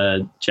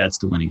the Jets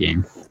to win a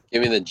game.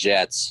 Give me the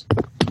Jets.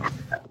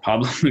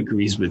 Pablo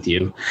agrees with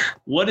you.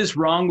 What is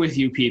wrong with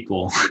you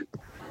people?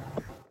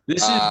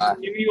 This is the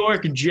New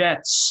York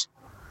Jets.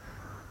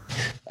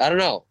 I don't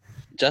know.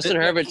 Justin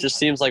Herbert just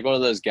seems like one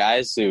of those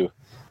guys who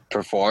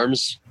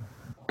performs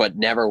but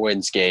never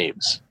wins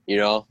games, you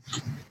know?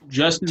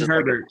 Justin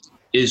Herbert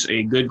is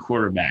a good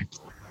quarterback.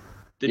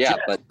 The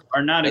Jets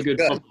are not a good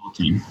football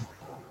team.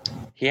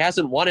 He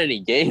hasn't won any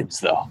games,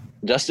 though.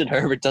 Justin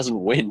Herbert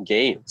doesn't win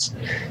games.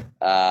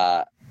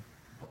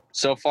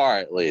 So far,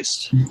 at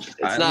least.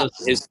 It's not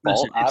his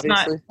fault,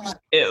 obviously.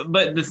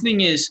 But the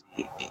thing is,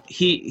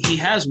 he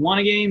has won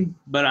a game,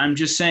 but I'm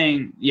just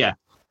saying,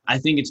 I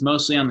think it's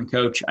mostly on the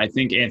coach. I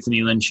think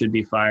Anthony Lynn should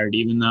be fired,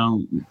 even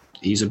though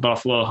he's a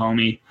Buffalo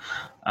homie.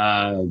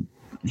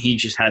 He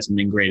just hasn't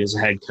been great as a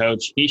head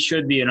coach. He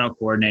should be an O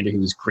coordinator. He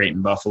was great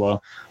in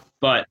Buffalo.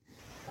 But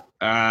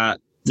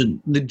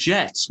the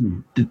Jets,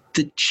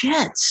 the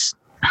Jets,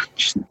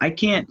 I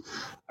can't.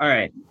 All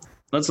right,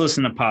 let's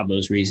listen to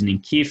Pablo's reasoning.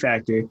 Key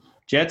factor,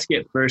 Jets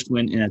get first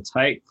win in a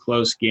tight,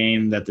 close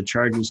game that the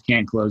Chargers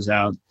can't close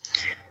out.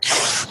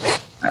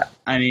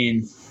 I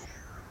mean,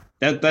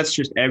 that's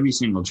just every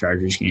single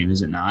Chargers game,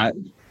 is it not?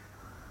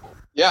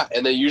 Yeah,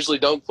 and they usually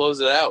don't close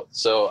it out.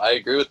 So I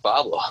agree with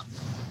Pablo.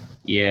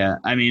 Yeah,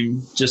 I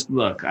mean, just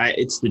look,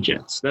 it's the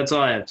Jets. That's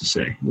all I have to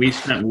say. We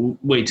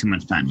spent way too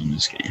much time on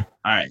this game.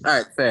 All right. All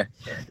right, fair.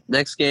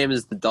 Next game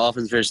is the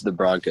Dolphins versus the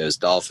Broncos.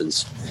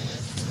 Dolphins.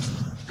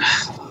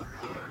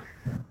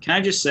 Can I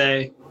just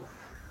say,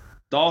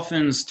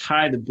 Dolphins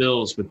tie the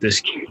Bills with this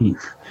game.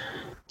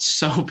 It's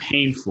so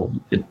painful.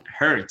 It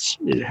hurts.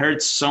 It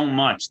hurts so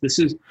much. This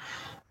is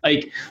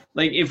like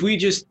if we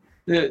just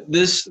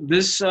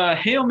this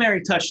Hail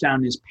Mary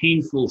touchdown is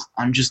painful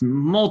on just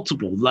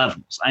multiple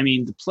levels. I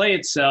mean, the play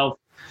itself,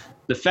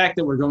 the fact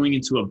that we're going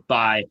into a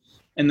bye,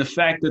 and the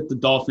fact that the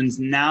Dolphins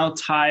now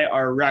tie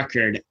our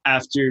record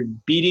after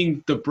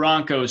beating the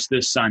Broncos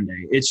this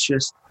Sunday. It's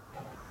just,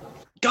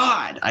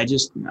 God, I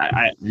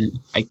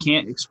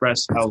can't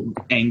express how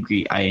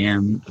angry I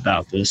am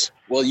about this.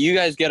 Well, you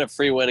guys get a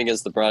free win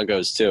against the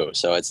Broncos too,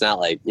 so it's not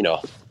like, a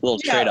little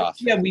trade-off.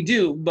 Yeah, we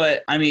do,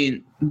 but I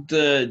mean,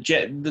 the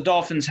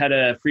Dolphins had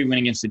a free win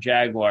against the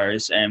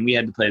Jaguars, and we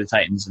had to play the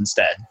Titans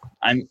instead.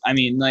 I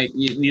mean, like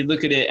you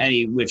look at it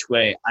any which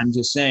way. I'm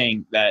just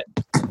saying that,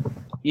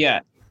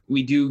 yeah,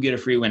 we do get a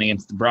free win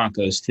against the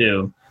Broncos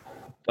too,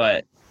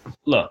 but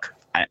look.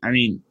 I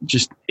mean,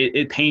 just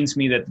it pains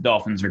me that the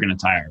Dolphins are going to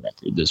tie our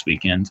record this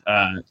weekend.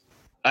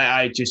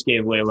 I just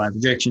gave away my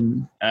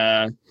prediction.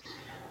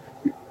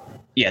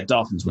 Yeah,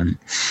 Dolphins win.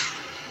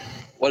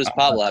 What does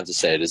Pablo have to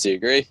say? Does he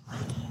agree?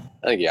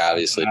 I think he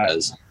obviously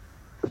does.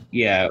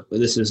 Yeah,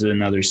 this is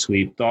another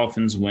sweep.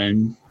 Dolphins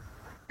win.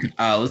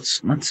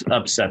 Let's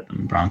upset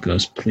them,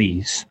 Broncos,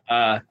 please.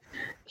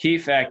 Key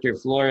factor,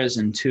 Flores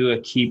and Tua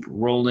keep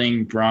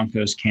rolling.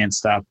 Broncos can't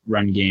stop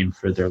run game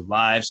for their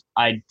lives.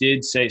 I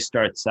did say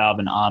start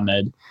Salvin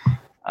Ahmed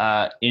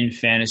in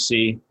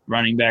fantasy,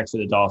 running back for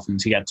the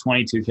Dolphins. He got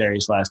 22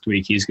 carries last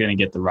week. He's going to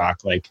get the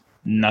rock like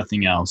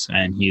nothing else,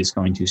 and he is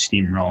going to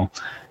steamroll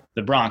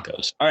the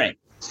Broncos. All right,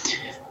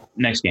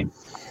 next game.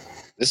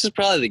 This is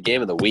probably the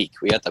game of the week.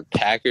 We got the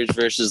Packers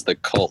versus the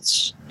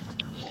Colts.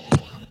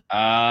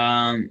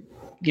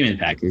 Give me the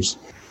Packers.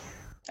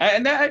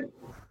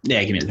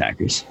 Yeah, give me the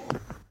Packers.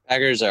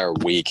 Packers are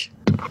weak.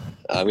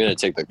 I'm going to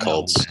take the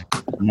Colts.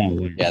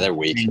 No. Yeah, they're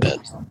weak, man.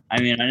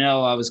 I mean, I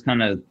know I was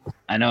kind of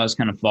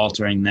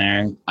faltering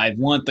there. I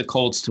want the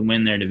Colts to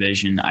win their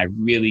division. I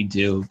really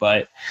do,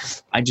 but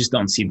I just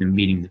don't see them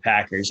beating the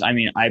Packers. I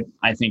mean,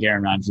 I think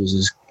Aaron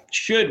Rodgers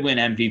should win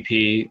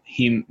MVP.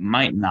 He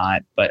might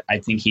not, but I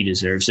think he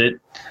deserves it.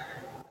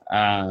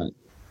 The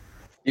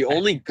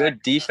only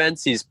good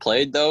defense he's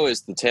played, though,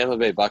 is the Tampa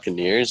Bay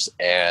Buccaneers,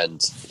 and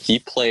he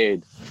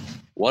played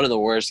one of the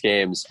worst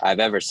games I've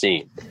ever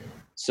seen.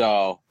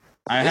 So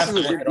I have to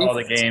look at all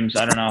the games.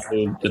 I don't know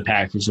who the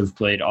Packers have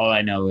played. All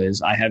I know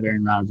is I have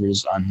Aaron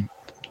Rodgers on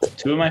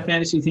 2 of my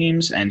fantasy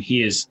teams, and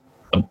he is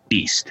a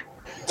beast.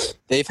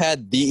 They've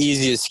had the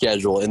easiest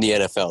schedule in the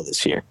NFL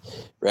this year,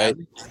 right?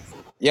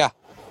 Yeah.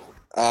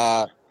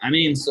 I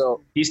mean,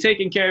 so he's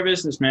taking care of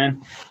business,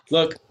 man.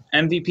 Look,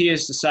 MVP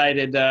is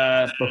decided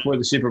before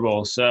the Super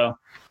Bowl, so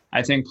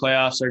I think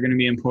playoffs are going to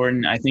be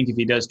important. I think if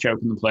he does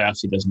choke in the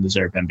playoffs, he doesn't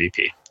deserve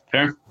MVP.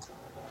 Fair?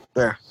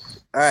 Fair.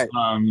 All right.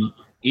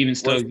 Even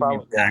still, give me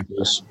the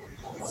Packers.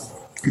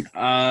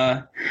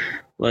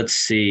 Let's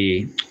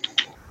see.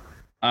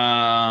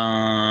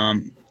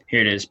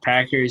 Here it is.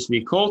 Packers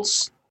v.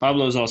 Colts.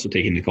 Pablo's also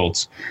taking the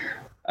Colts.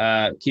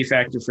 Key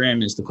factor for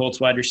him is the Colts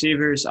wide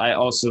receivers. I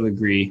also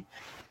agree.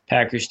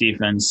 Packers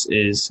defense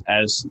is,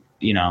 as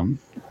you know,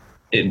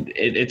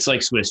 it's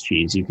like Swiss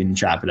cheese. You can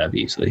chop it up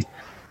easily.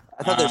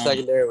 I thought their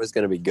secondary was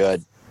going to be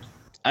good.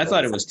 I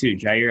thought it was too.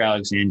 Jair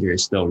Alexander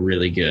is still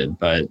really good,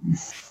 but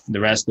the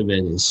rest of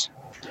it is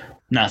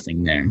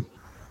nothing there.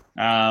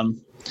 All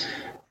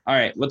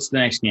right, what's the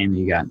next game that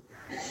you got?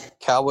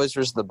 Cowboys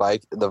versus the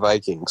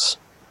Vikings.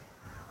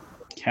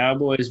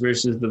 Cowboys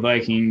versus the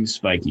Vikings.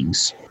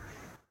 Vikings.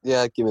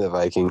 Yeah, give me the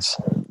Vikings.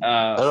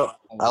 I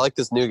like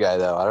this new guy,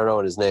 though. I don't know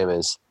what his name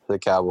is for the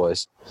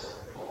Cowboys.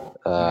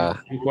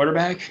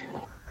 Quarterback?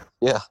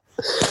 Yeah.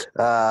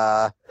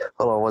 Hold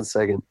on 1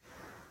 second.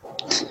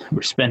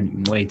 We're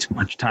spending way too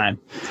much time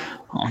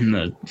on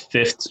the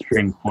 5th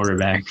string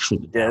quarterback.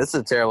 Yeah, this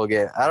is a terrible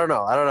game. I don't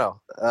know. I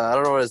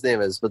don't know what his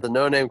name is, but the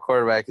no-name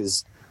quarterback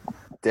is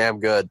damn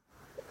good.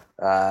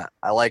 I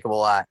like him a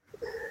lot.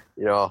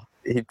 You know,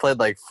 he played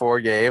like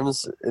 4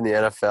 games in the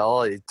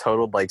NFL. He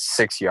totaled like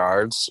 6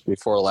 yards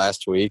before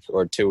last week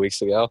or 2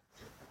 weeks ago.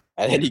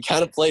 And then he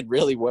kind of played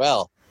really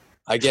well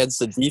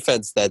against a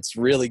defense that's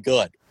really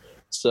good.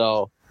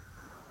 So,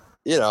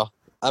 you know,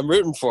 I'm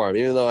rooting for him,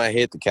 even though I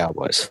hate the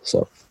Cowboys.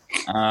 So,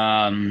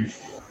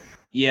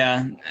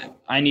 yeah,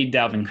 I need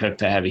Dalvin Cook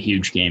to have a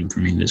huge game for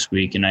me this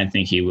week, and I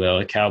think he will.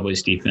 The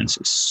Cowboys' defense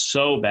is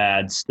so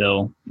bad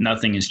still.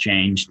 Nothing has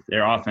changed.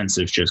 Their offense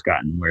has just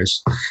gotten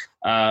worse.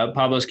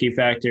 Pablo's key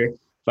factor,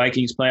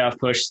 Vikings playoff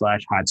push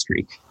 / hot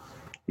streak.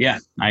 Yeah,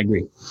 I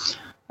agree.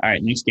 All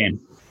right, next game.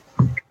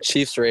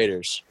 Chiefs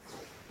Raiders.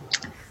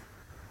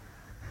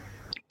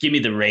 Give me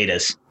the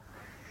Raiders.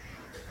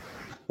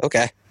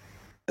 Okay.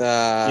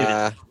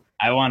 I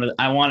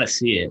want to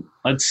see it.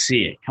 Let's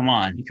see it. Come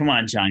on,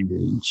 John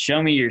Green.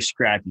 Show me your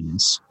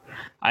scrappiness.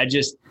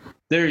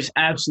 There's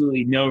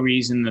absolutely no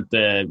reason that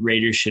the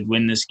Raiders should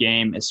win this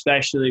game,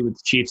 especially with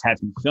the Chiefs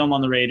having film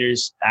on the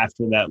Raiders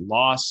after that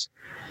loss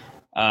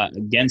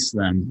against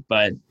them.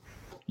 But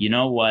you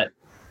know what?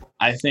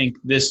 I think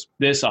this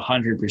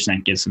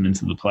 100% gets them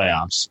into the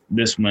playoffs.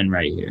 This win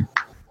right here.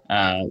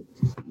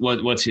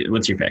 What's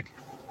your pick?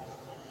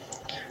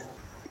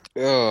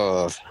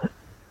 Oh,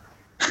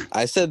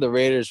 I said the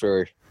Raiders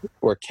were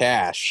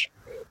cash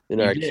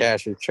in our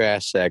cash or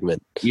trash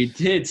segment. You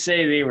did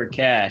say they were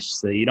cash,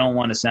 so you don't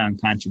want to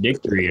sound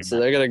contradictory. So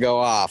they're gonna go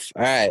off.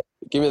 All right,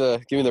 give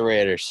me the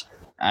Raiders.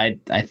 I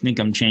think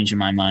I'm changing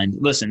my mind.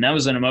 Listen, that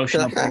was an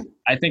emotional pick.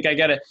 I think I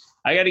gotta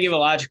give a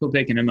logical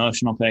pick, an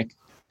emotional pick.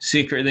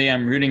 Secretly,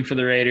 I'm rooting for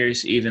the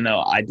Raiders, even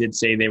though I did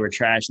say they were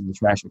trash in the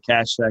trash or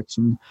cash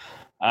section.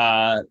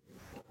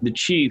 The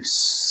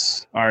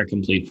Chiefs are a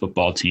complete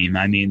football team.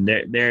 I mean,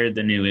 they're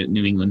the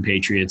New England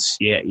Patriots.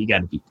 Yeah, you got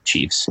to beat the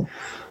Chiefs.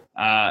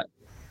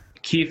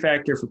 Key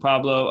factor for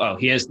Pablo. Oh,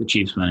 he has the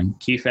Chiefs winning.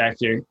 Key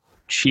factor: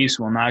 Chiefs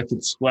will not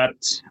get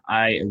swept.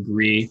 I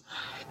agree.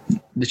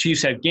 The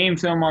Chiefs have game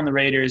film on the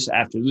Raiders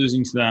after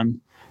losing to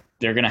them.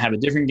 They're going to have a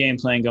different game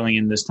plan going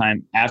in this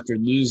time after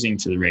losing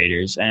to the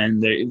Raiders.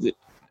 And the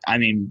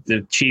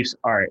Chiefs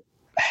are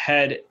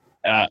ahead.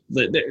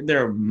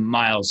 They're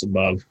miles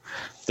above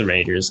the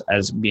Raiders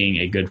as being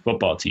a good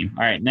football team.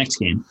 All right, next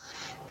game.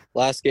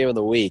 Last game of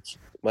the week.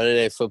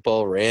 Monday Night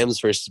Football, Rams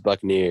versus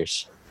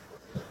Buccaneers.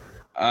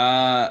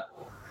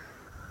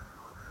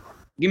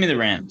 Give me the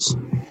Rams.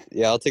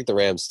 Yeah, I'll take the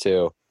Rams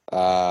too.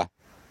 I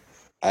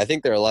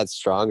think they're a lot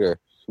stronger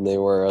than they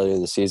were earlier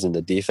in the season.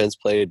 The defense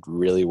played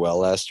really well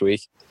last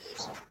week.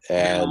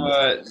 And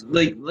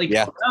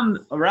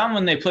around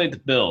when they played the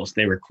Bills,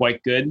 they were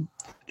quite good.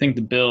 I think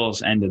the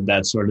Bills ended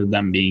that sort of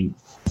them being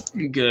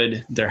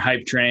good. Their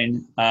hype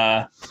train.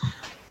 I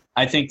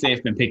think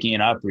they've been picking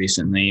it up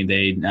recently.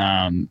 They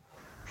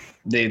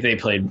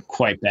played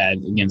quite bad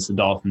against the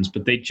Dolphins,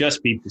 but they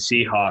just beat the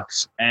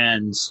Seahawks.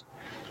 And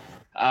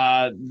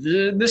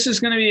this is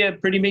going to be a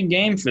pretty big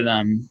game for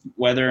them.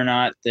 Whether or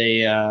not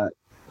they,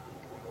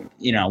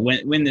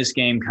 win this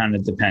game kind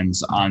of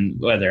depends on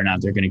whether or not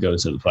they're going to go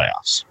to the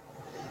playoffs.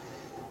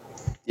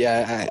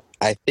 Yeah,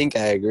 I think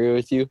I agree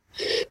with you.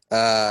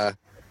 I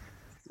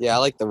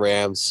like the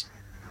Rams.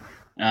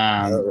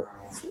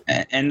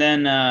 And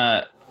then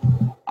I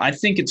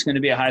think it's going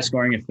to be a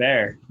high-scoring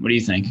affair. What do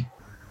you think?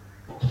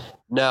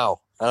 No,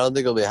 I don't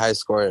think it'll be high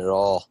scoring at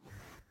all.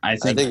 I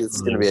think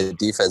it's going to be a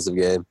defensive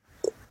game.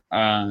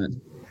 All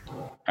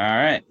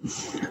right.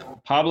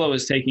 Pablo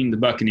is taking the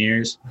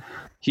Buccaneers.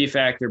 Key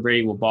factor: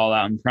 Brady will ball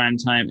out in prime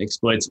time,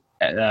 exploits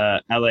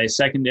LA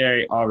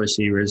secondary. All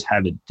receivers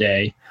have a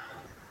day.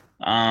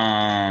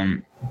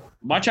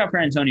 Watch out for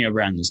Antonio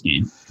Brown this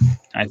game.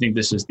 I think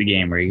this is the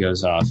game where he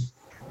goes off.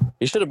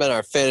 He should have been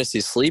our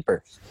fantasy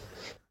sleeper.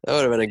 That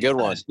would have been a good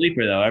one.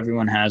 Sleeper, though.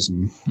 Everyone has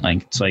him.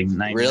 It's like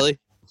 90%. Really?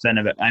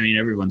 Of it. I mean,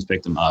 everyone's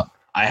picked him up.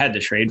 I had to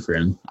trade for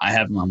him. I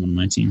have him on one of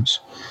my teams.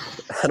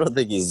 I don't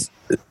think he's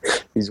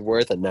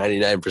worth a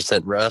 99%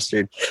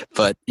 rostered,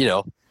 but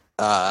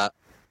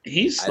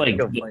he's like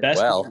the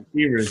best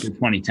receiver of the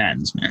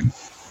 2010s, man.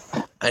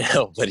 I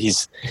know, but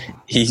he's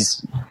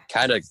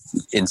kind of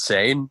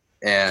insane,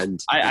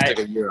 and I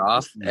took a year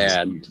off,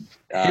 and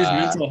his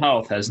mental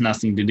health has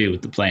nothing to do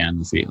with the play on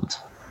the field.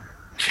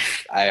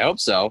 I hope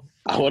so.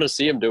 I want to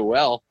see him do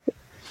well.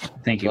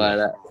 Thank you.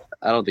 But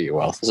I don't think he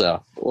will,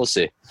 so we'll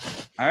see.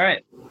 All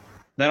right.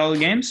 That all the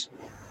games?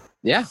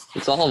 Yeah,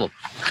 it's all of them.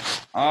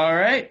 All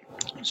right.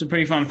 It's a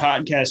pretty fun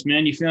podcast,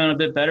 man. You feeling a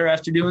bit better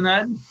after doing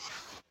that?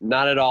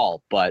 Not at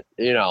all, but,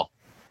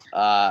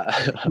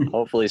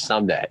 hopefully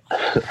someday.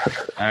 All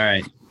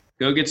right.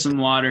 Go get some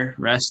water.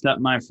 Rest up,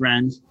 my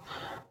friend.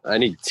 I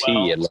need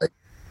tea and,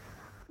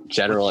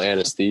 general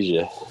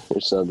anesthesia or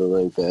something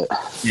like that.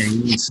 Yeah,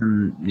 you need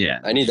some, yeah.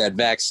 I need that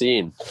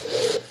vaccine.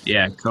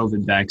 Yeah,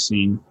 COVID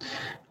vaccine.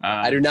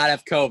 I do not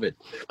have COVID.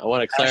 I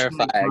want to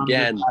clarify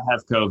again. I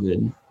have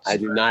COVID. I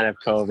do not have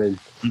COVID.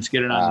 Let's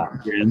get it on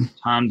record.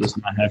 Tom does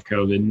not have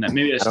COVID.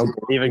 Maybe I don't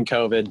believe in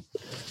COVID.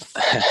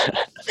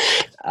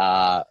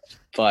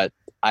 But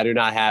I do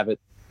not have it.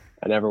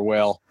 I never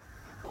will.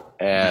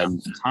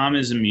 And Tom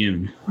is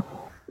immune.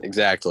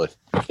 Exactly.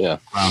 Yeah.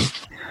 Wow.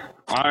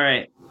 All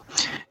right.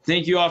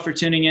 Thank you all for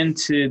tuning in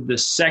to the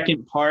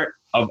second part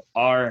of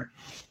our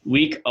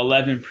Week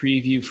 11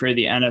 preview for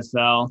the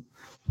NFL.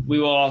 We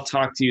will all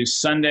talk to you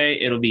Sunday.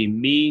 It'll be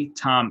me,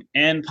 Tom,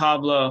 and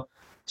Pablo.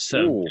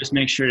 So just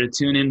make sure to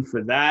tune in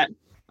for that.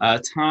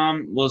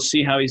 Tom, we'll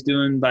see how he's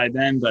doing by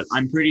then, but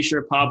I'm pretty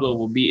sure Pablo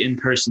will be in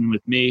person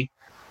with me.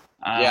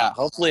 Yeah,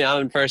 hopefully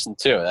I'm in person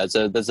too. That's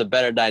a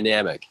better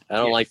dynamic. I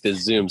don't like this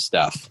Zoom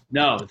stuff.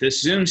 No,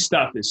 this Zoom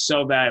stuff is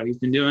so bad. We've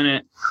been doing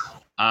it.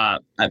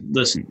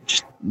 Listen,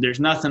 there's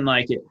nothing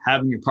like it.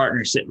 Having your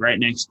partner sit right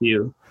next to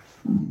you,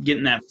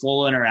 getting that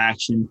full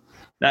interaction.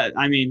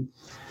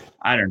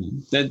 I don't know.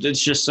 That's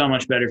just so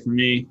much better for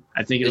me.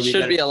 I think it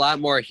should be a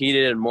lot more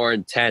heated and more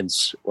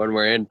intense when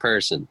we're in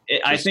person.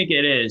 I think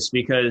it is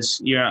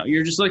because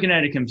you're just looking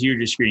at a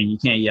computer screen. You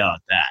can't yell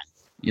at that.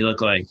 You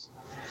look like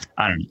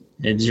I don't know.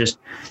 It's just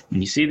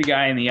when you see the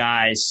guy in the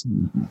eyes,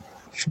 you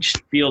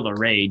just feel the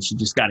rage. You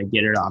just got to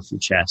get it off your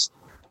chest.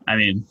 I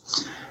mean,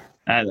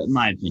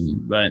 my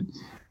opinion. But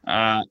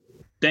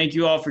thank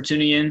you all for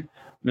tuning in.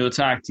 We'll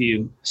talk to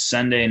you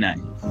Sunday night.